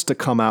wants to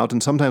come out,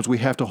 and sometimes we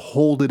have to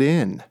hold it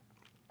in.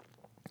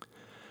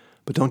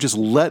 But don't just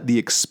let the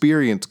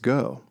experience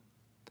go.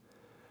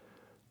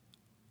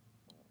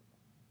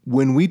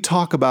 When we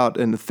talk about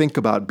and think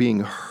about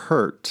being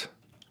hurt,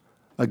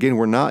 again,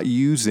 when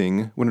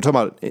we're talking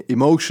about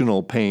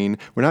emotional pain,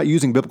 we're not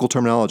using biblical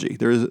terminology.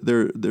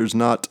 There's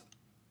not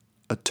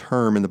a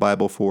term in the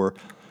Bible for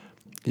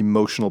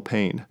emotional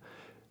pain.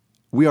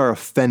 We are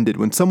offended.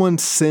 When someone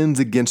sins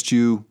against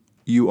you,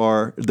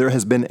 there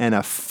has been an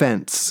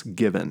offense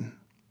given.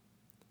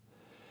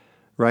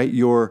 Right?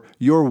 Your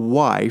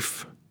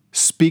wife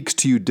speaks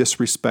to you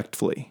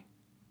disrespectfully.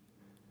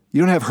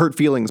 You don't have hurt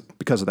feelings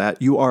because of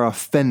that. You are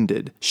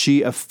offended.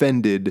 She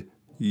offended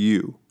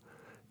you.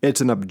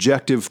 It's an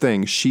objective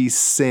thing. She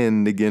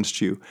sinned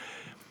against you.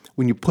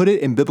 When you put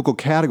it in biblical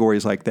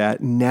categories like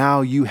that,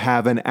 now you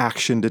have an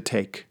action to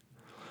take.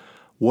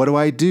 What do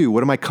I do?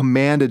 What am I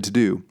commanded to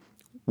do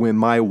when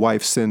my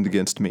wife sinned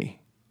against me?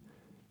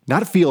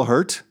 Not feel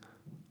hurt,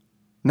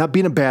 not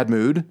be in a bad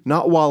mood,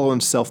 not wallow in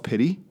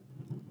self-pity.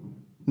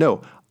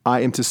 No,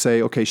 I am to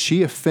say, okay,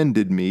 she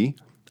offended me.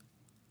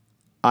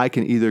 I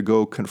can either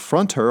go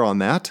confront her on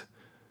that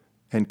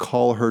and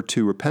call her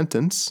to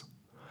repentance,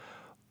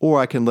 or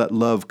I can let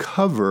love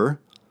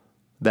cover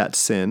that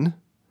sin,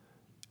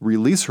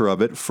 release her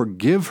of it,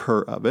 forgive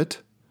her of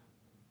it,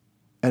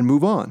 and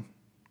move on.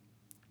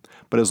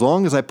 But as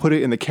long as I put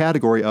it in the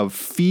category of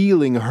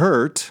feeling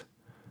hurt,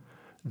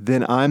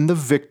 then I'm the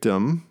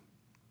victim,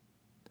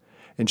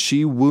 and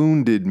she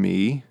wounded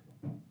me,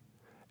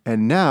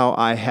 and now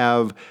I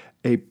have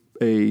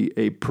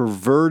a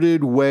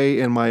perverted way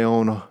in my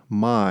own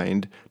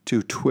mind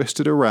to twist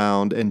it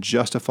around and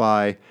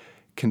justify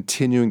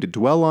continuing to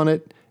dwell on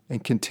it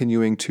and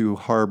continuing to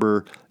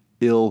harbor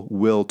ill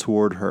will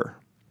toward her.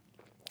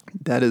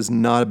 That is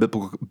not a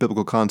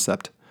biblical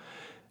concept.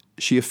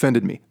 She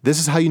offended me. This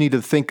is how you need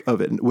to think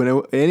of it.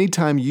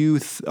 Anytime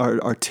you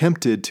are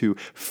tempted to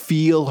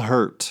feel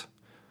hurt,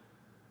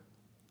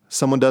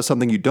 someone does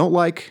something you don't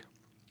like,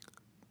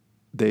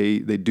 they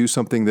do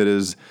something that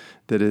is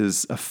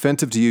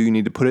offensive to you, you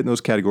need to put it in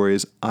those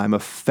categories. I'm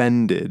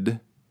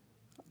offended,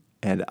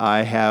 and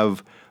I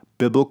have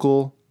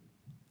biblical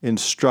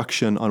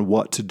instruction on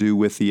what to do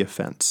with the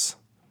offense.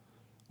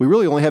 We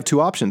really only have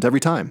two options every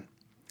time.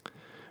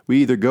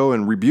 We either go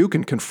and rebuke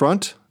and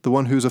confront the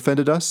one who's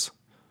offended us,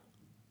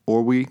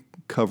 or we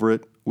cover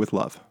it with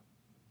love.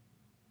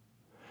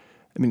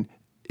 I mean,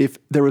 if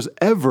there was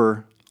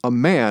ever a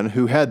man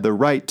who had the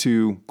right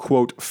to,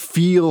 quote,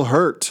 feel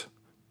hurt,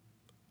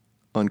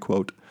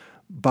 unquote,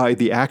 by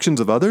the actions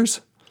of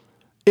others,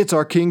 it's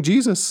our King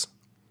Jesus.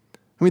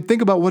 I mean,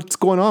 think about what's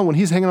going on when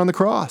he's hanging on the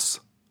cross.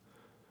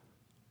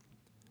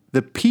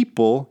 The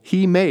people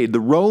he made, the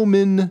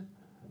Roman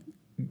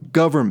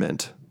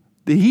government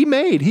that he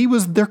made, he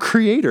was their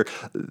creator.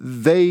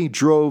 They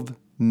drove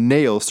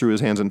nails through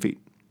his hands and feet.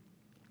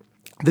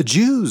 The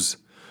Jews,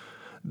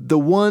 the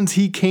ones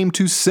he came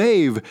to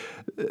save,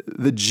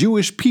 the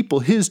Jewish people,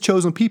 his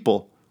chosen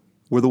people,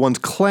 were the ones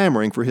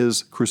clamoring for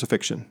his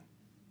crucifixion.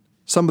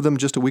 Some of them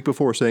just a week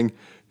before saying,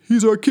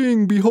 "He's our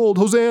king, behold,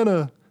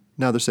 Hosanna."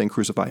 Now they're saying,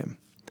 "Crucify him."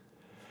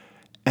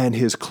 And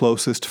his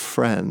closest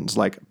friends,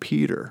 like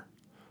Peter,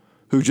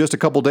 who just a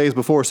couple days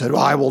before said,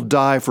 "I will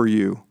die for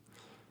you,"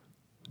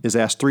 is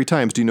asked 3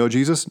 times, "Do you know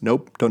Jesus?"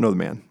 "Nope, don't know the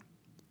man."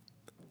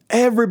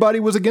 Everybody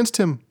was against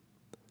him.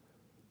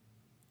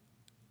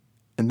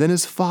 And then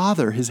his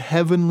Father, his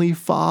heavenly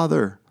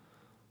Father,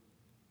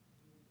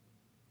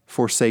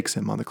 forsakes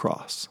him on the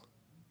cross.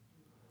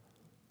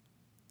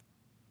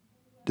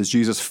 Does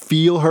Jesus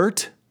feel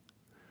hurt?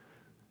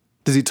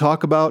 Does he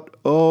talk about,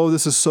 "Oh,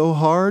 this is so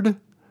hard"?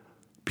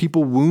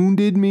 People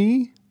wounded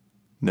me?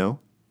 No.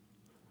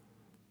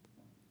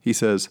 He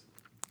says,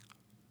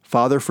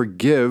 Father,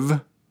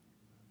 forgive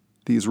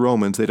these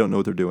Romans. They don't know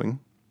what they're doing.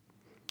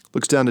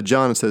 Looks down to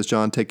John and says,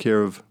 John, take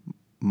care of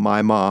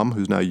my mom,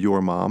 who's now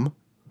your mom.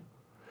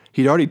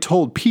 He'd already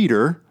told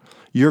Peter,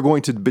 you're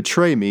going to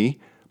betray me,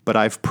 but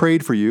I've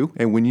prayed for you,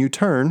 and when you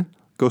turn,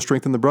 go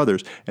strengthen the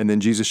brothers. And then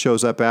Jesus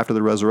shows up after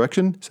the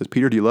resurrection, says,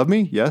 Peter, do you love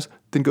me? Yes.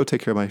 Then go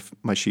take care of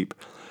my sheep.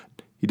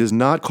 He does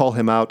not call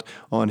him out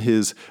on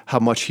how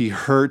much he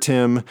hurt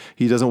him.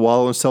 He doesn't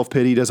wallow in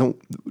self-pity. He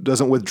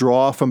doesn't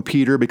withdraw from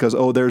Peter because,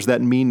 there's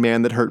that mean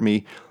man that hurt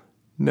me.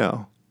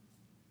 No,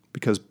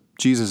 because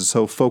Jesus is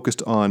so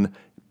focused on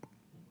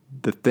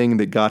the thing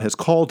that God has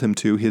called him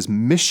to, his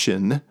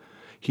mission.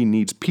 He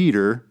needs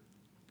Peter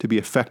to be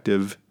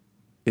effective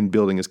in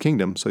building his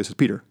kingdom. So he says,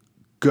 Peter,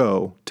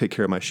 go take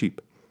care of my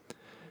sheep.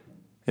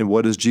 And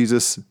what does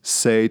Jesus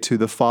say to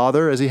the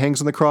Father as he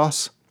hangs on the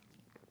cross?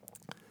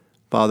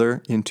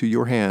 Father, into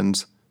your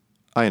hands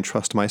I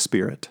entrust my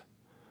spirit.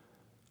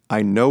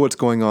 I know what's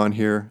going on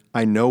here.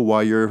 I know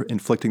why you're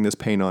inflicting this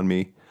pain on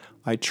me.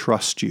 I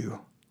trust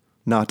you,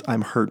 not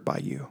I'm hurt by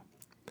you.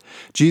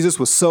 Jesus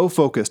was so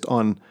focused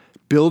on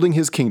building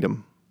his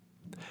kingdom,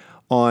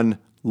 on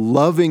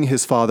loving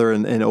his Father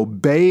and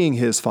obeying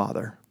his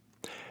Father,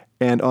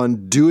 and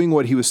on doing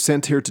what he was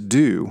sent here to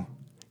do.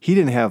 He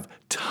didn't have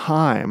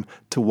time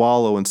to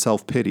wallow in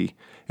self-pity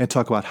and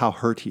talk about how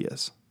hurt he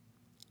is.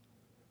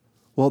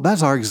 Well,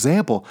 that's our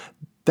example.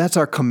 That's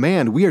our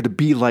command. We are to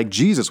be like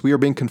Jesus. We are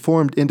being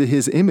conformed into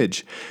his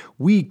image.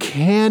 We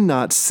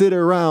cannot sit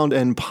around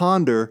and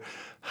ponder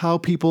how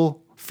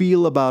people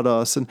feel about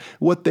us and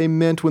what they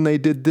meant when they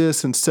did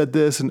this and said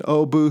this and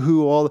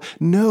boo-hoo, all.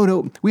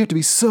 No. We have to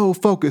be so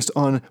focused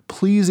on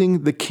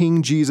pleasing the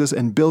King Jesus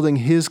and building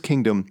his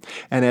kingdom,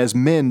 and as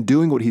men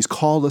doing what he's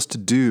called us to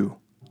do,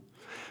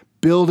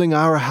 building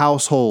our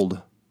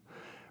household.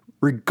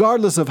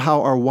 Regardless of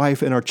how our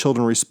wife and our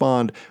children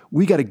respond,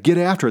 we got to get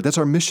after it. That's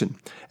our mission.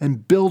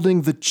 And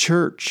building the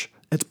church,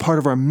 it's part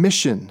of our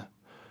mission.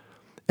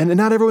 And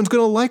not everyone's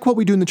going to like what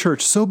we do in the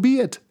church. So be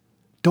it.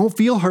 Don't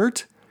feel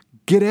hurt.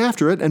 Get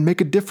after it and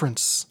make a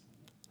difference.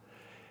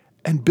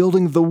 And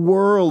building the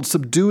world,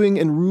 subduing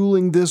and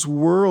ruling this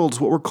world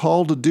is what we're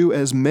called to do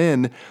as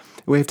men.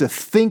 We have to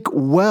think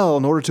well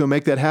in order to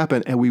make that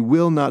happen. And we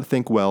will not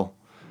think well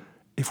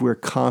if we're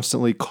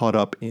constantly caught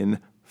up in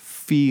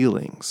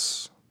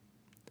feelings.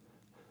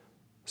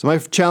 So my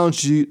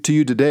challenge to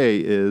you today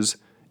is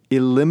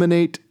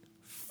eliminate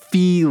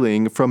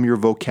feeling from your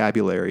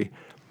vocabulary.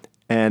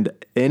 And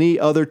any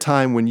other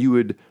time when you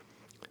would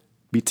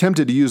be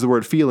tempted to use the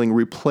word feeling,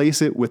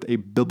 replace it with a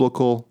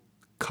biblical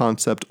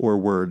concept or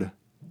word.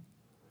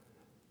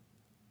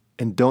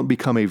 And don't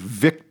become a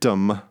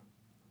victim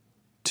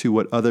to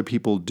what other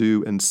people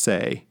do and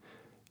say.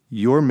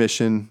 Your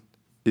mission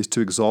is to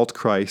exalt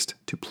Christ,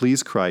 to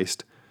please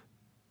Christ,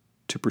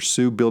 to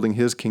pursue building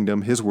his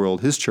kingdom, his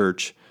world, his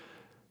church.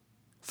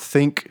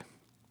 Think.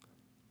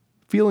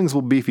 Feelings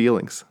will be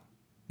feelings.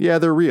 Yeah,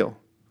 they're real.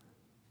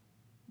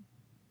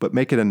 But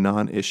make it a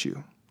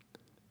non-issue.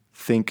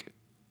 Think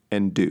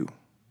and do.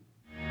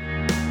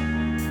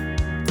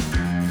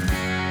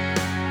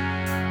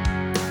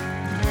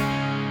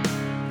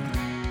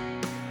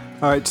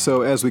 All right,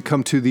 so as we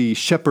come to the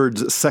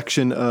Shepherds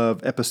section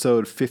of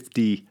episode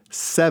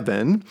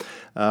 57,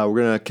 we're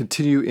going to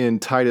continue in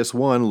Titus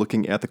 1,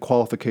 looking at the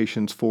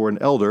qualifications for an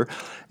elder.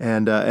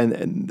 And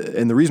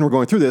the reason we're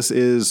going through this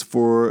is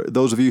for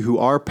those of you who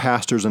are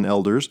pastors and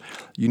elders,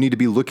 you need to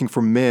be looking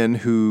for men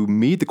who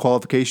meet the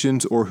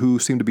qualifications or who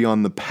seem to be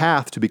on the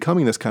path to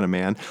becoming this kind of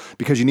man,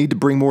 because you need to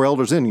bring more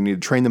elders in. You need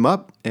to train them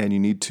up, and you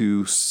need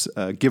to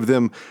give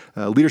them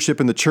leadership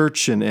in the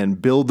church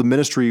and build the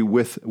ministry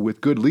with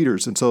good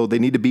leaders. And so they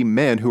need to be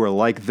men who are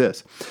like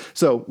this.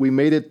 So we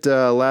made it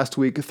last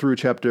week through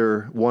chapter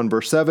 1,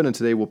 verse 7, and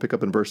today we'll pick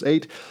up in verse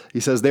 8.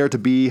 He says, they are to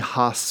be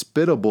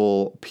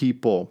hospitable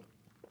people.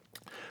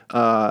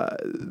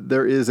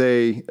 There's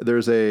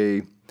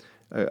a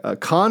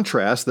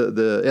contrast.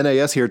 The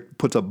NAS here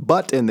puts a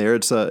but in there.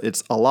 It's a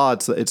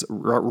lot. It's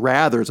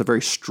a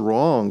very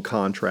strong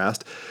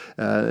contrast.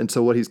 And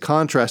so what he's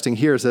contrasting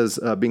here says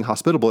being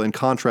hospitable in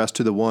contrast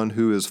to the one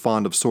who is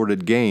fond of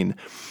sordid gain.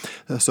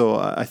 So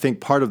I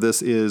think part of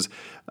this is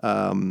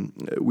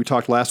we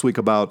talked last week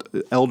about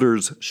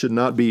elders should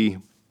not be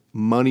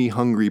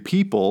money-hungry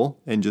people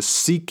and just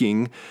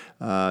seeking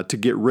to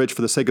get rich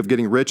for the sake of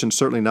getting rich, and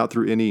certainly not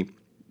through any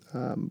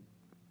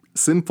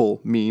sinful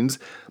means.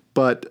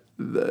 But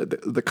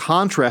the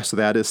contrast to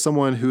that is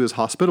someone who is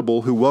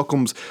hospitable, who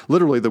welcomes,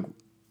 literally the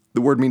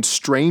word means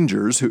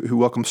strangers, who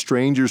welcome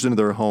strangers into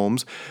their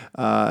homes.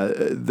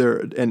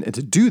 And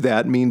to do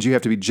that means you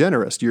have to be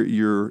generous.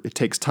 It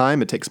takes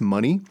time, it takes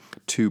money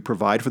to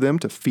provide for them,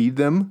 to feed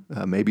them,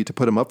 maybe to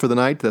put them up for the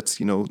night. That's,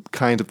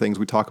 kinds of things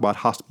we talk about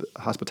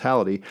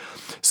hospitality.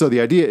 So the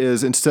idea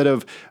is, instead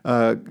of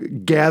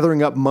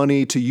gathering up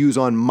money to use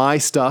on my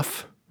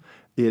stuff,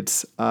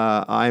 It's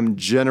I'm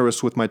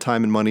generous with my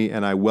time and money,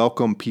 and I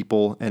welcome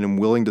people and am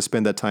willing to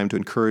spend that time to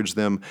encourage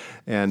them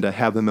and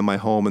have them in my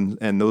home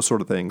and those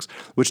sort of things,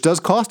 which does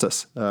cost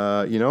us.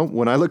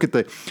 When I look at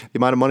the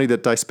amount of money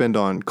that I spend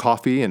on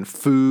coffee and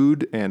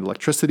food and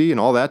electricity and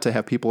all that to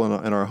have people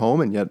in our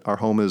home, and yet our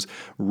home is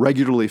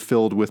regularly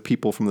filled with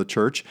people from the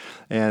church,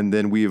 and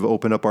then we've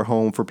opened up our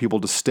home for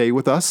people to stay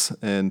with us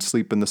and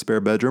sleep in the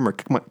spare bedroom or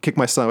kick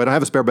my son. I don't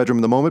have a spare bedroom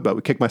in the moment, but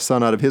we kick my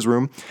son out of his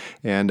room,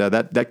 and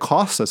that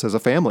costs us as a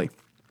family.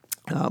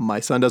 My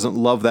son doesn't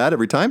love that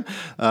every time,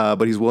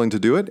 but he's willing to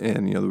do it.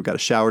 And, we've got a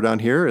shower down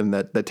here, and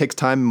that takes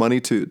time and money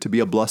to be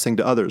a blessing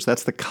to others.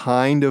 That's the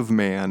kind of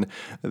man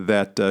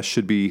that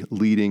should be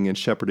leading and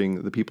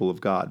shepherding the people of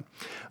God.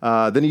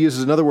 Then he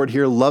uses another word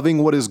here,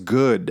 loving what is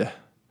good.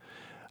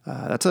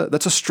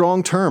 That's a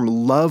strong term,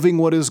 loving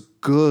what is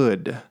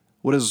good.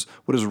 What is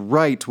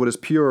right? What is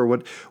pure?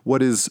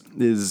 What is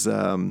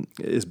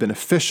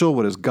beneficial?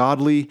 What is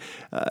godly?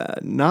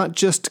 Not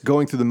just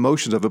going through the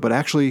motions of it, but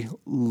actually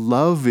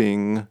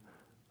loving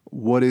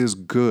what is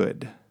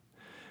good.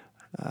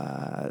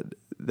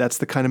 That's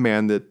the kind of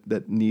man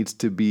that needs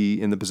to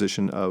be in the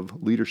position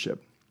of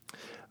leadership.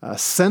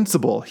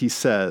 Sensible, he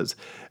says,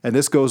 and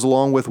this goes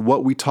along with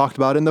what we talked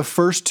about in the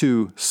first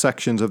two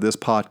sections of this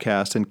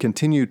podcast and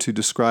continue to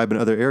describe in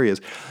other areas.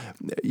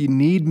 You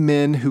need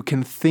men who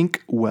can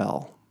think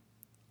well.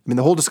 I mean,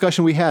 the whole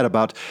discussion we had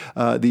about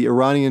the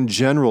Iranian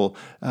general,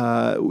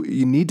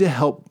 you need to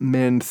help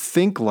men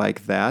think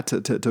like that,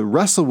 to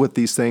wrestle with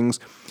these things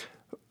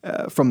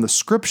from the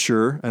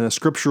Scripture and a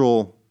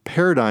scriptural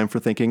paradigm for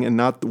thinking and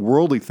not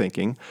worldly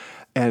thinking.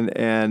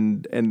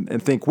 And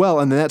think well,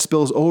 and then that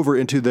spills over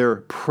into their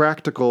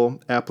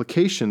practical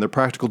application, their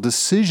practical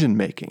decision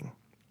making.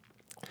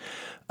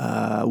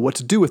 What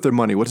to do with their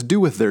money, what to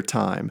do with their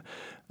time,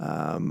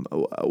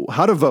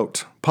 how to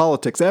vote,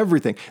 politics,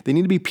 everything. They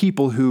need to be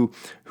people who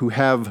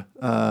have,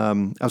 I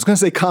was going to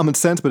say common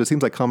sense, but it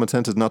seems like common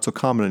sense is not so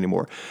common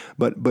anymore.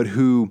 But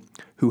who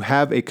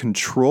have a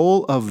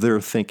control of their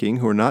thinking,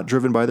 who are not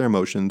driven by their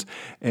emotions,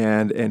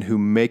 and who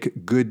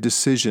make good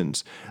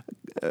decisions.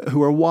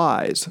 Who are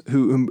wise,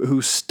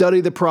 who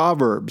study the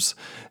Proverbs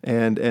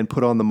and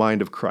put on the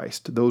mind of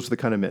Christ. Those are the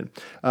kind of men.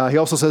 He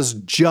also says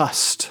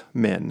just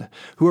men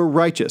who are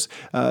righteous.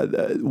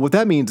 What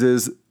that means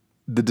is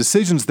the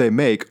decisions they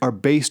make are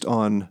based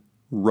on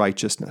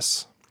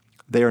righteousness.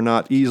 They are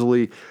not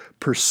easily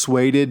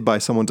persuaded by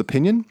someone's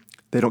opinion.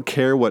 They don't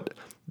care what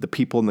the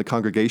people in the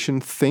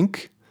congregation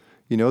think.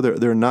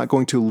 They're not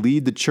going to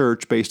lead the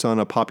church based on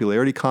a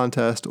popularity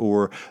contest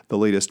or the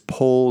latest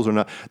polls.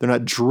 They're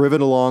not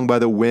driven along by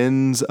the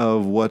winds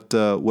of what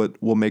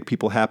will make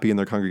people happy in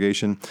their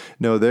congregation.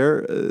 No,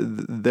 they're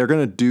going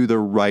to do the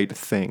right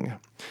thing.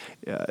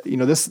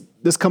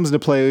 This comes into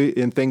play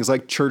in things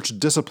like church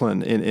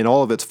discipline in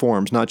all of its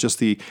forms, not just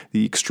the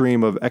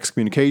extreme of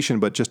excommunication,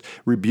 but just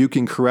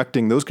rebuking,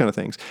 correcting, those kind of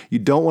things. You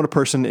don't want a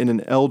person in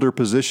an elder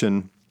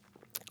position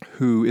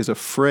who is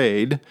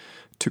afraid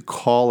to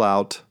call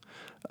out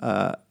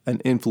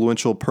an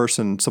influential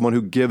person, someone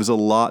who gives a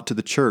lot to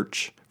the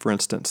church, for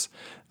instance.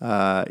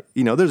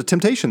 There's a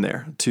temptation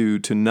there to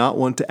not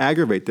want to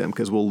aggravate them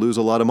because we'll lose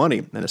a lot of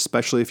money. And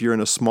especially if you're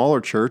in a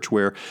smaller church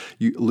where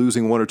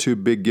losing one or two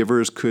big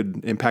givers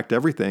could impact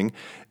everything,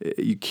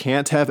 you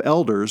can't have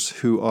elders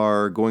who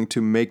are going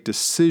to make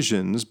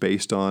decisions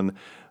based on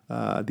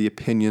the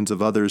opinions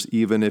of others,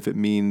 even if it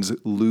means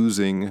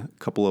losing a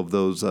couple of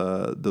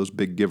those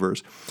big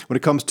givers. When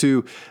it comes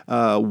to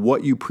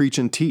what you preach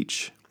and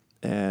teach,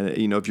 and,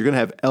 if you're going to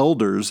have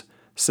elders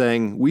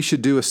saying, we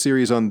should do a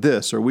series on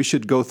this, or we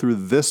should go through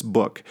this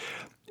book,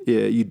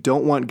 you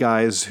don't want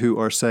guys who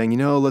are saying,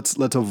 let's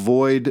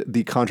avoid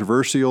the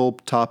controversial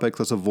topics,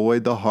 let's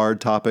avoid the hard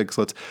topics,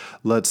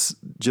 let's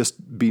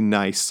just be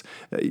nice.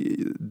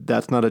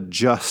 That's not a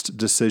just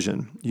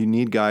decision. You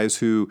need guys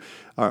who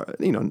are,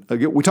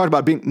 we talked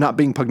about not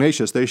being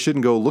pugnacious. They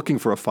shouldn't go looking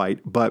for a fight,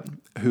 but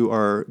who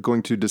are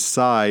going to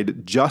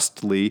decide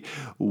justly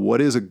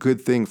what is a good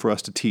thing for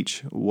us to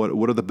teach.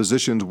 What are the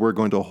positions we're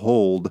going to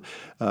hold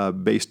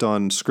based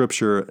on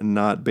Scripture,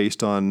 not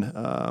based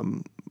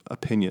on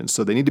opinions.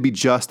 So they need to be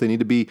just. They need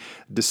to be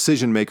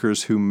decision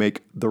makers who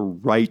make the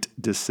right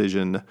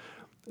decision,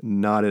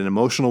 not an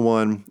emotional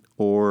one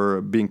or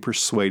being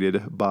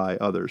persuaded by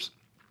others.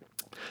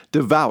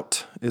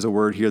 Devout is a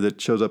word here that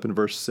shows up in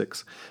verse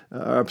 8.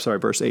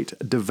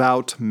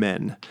 Devout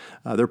men.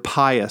 They're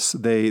pious.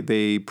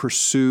 They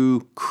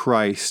pursue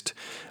Christ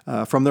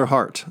from their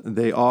heart.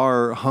 They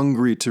are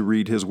hungry to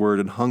read His word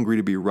and hungry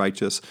to be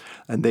righteous.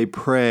 And they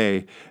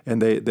pray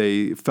and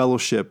they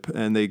fellowship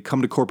and they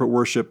come to corporate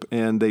worship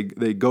and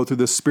they go through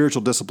the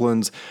spiritual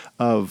disciplines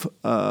of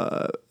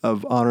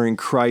honoring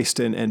Christ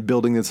and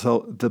building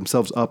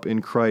themselves up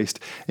in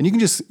Christ. And you can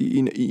just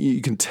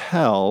you can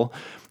tell.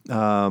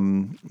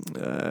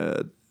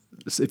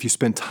 If you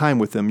spend time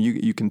with them,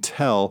 you can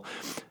tell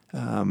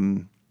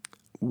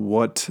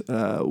what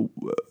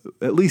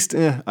at least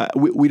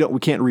we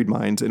can't read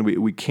minds and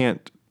we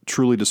can't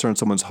truly discern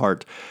someone's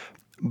heart.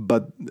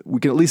 but we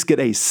can at least get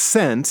a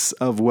sense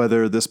of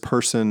whether this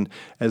person,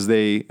 as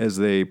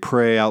they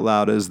pray out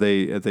loud, as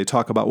they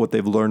talk about what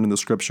they've learned in the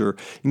Scripture,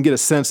 you can get a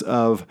sense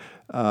of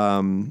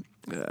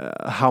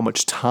how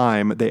much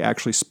time they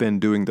actually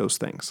spend doing those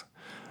things.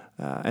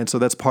 And so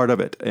that's part of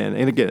it. And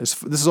again,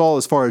 this is all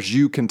as far as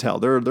you can tell.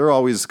 There are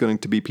always going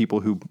to be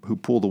people who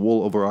pull the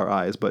wool over our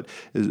eyes. But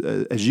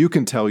as you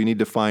can tell, you need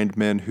to find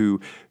men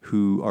who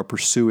are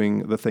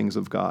pursuing the things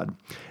of God.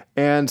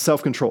 And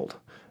self-controlled.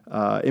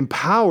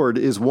 Empowered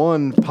is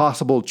one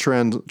possible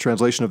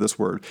translation of this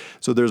word.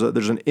 So there's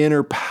an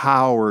inner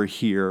power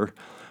here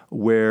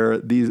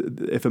where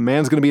if a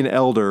man's going to be an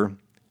elder,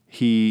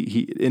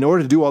 he in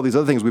order to do all these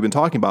other things we've been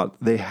talking about,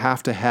 they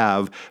have to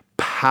have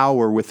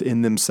power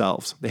within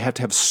themselves. They have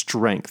to have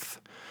strength.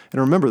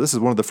 And remember, this is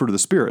one of the fruit of the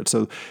Spirit.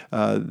 So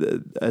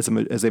as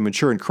they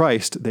mature in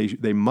Christ,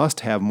 they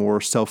must have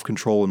more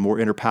self-control and more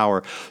inner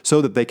power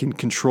so that they can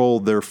control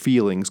their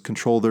feelings,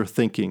 control their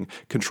thinking,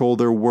 control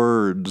their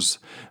words,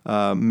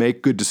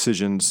 make good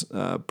decisions,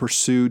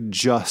 pursue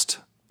just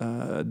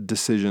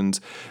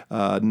decisions,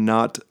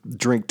 not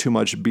drink too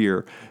much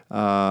beer,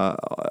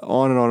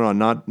 on and on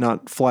and on,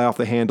 not fly off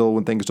the handle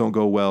when things don't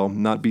go well,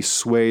 not be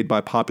swayed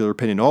by popular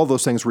opinion. All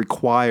those things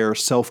require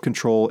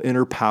self-control,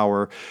 inner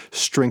power,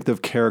 strength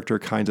of character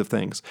kinds of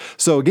things.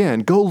 So again,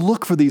 go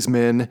look for these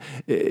men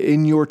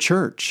in your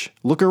church.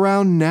 Look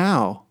around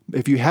now.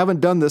 If you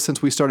haven't done this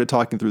since we started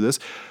talking through this,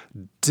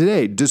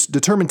 today, just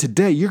determine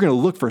today, you're going to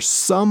look for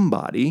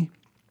somebody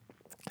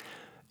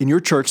in your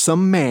church,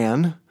 some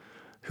man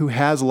who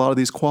has a lot of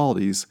these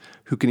qualities,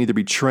 who can either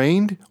be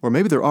trained or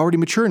maybe they're already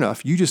mature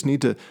enough. You just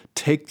need to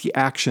take the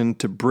action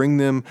to bring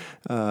them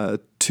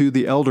to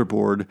the elder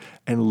board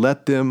and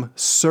let them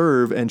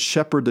serve and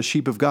shepherd the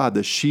sheep of God.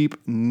 The sheep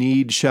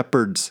need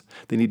shepherds.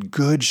 They need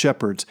good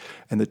shepherds.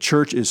 And the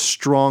church is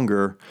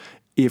stronger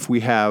if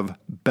we have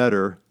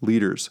better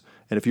leaders.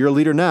 And if you're a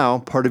leader now,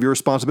 part of your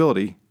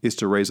responsibility is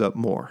to raise up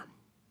more.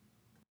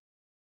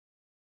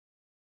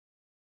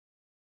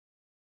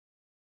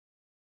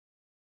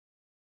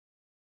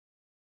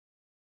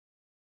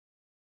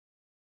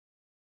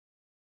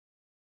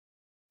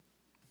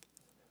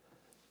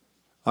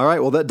 All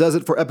right, well, that does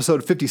it for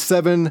episode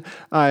 57.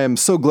 I am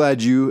so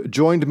glad you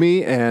joined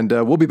me, and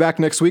we'll be back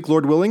next week,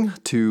 Lord willing,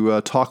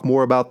 to talk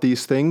more about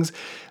these things.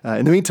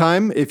 In the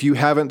meantime, if you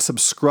haven't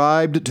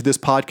subscribed to this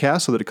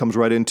podcast so that it comes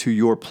right into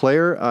your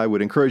player, I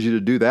would encourage you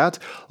to do that.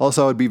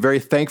 Also, I would be very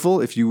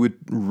thankful if you would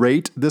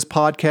rate this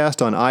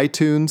podcast on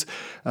iTunes.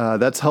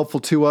 That's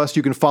helpful to us.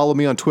 You can follow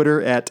me on Twitter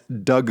at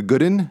Doug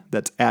Gooden.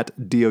 That's at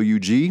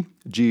DOUG.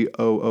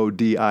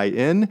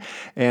 Goodin.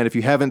 And if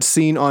you haven't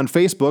seen on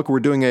Facebook, we're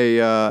doing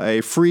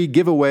a free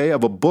giveaway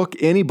of a book,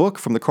 any book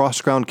from the Cross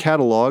to Crown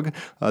catalog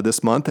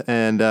this month,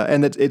 and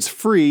it's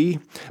free.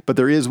 But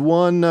there is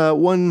one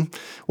thing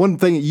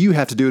that you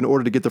have to do in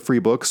order to get the free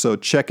book. So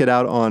check it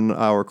out on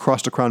our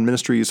Cross to Crown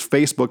Ministries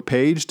Facebook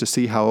page to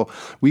see how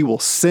we will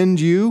send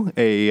you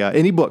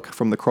any book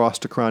from the Cross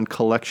to Crown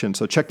collection.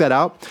 So check that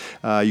out.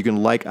 You can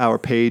like our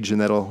page,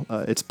 and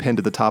it's pinned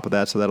at the top of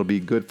that, so that'll be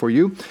good for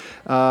you.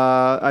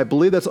 I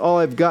believe that's all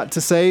I've got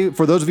to say.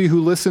 For those of you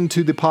who listened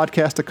to the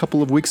podcast a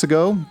couple of weeks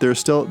ago,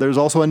 there's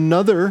also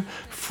another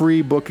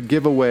free book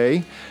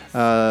giveaway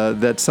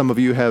that some of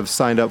you have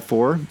signed up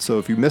for. So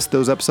if you missed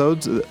those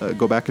episodes,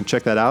 go back and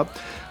check that out.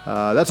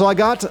 That's all I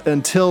got.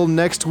 Until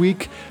next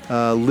week,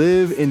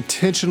 live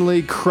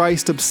intentionally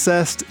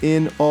Christ-obsessed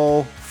in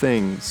all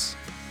things.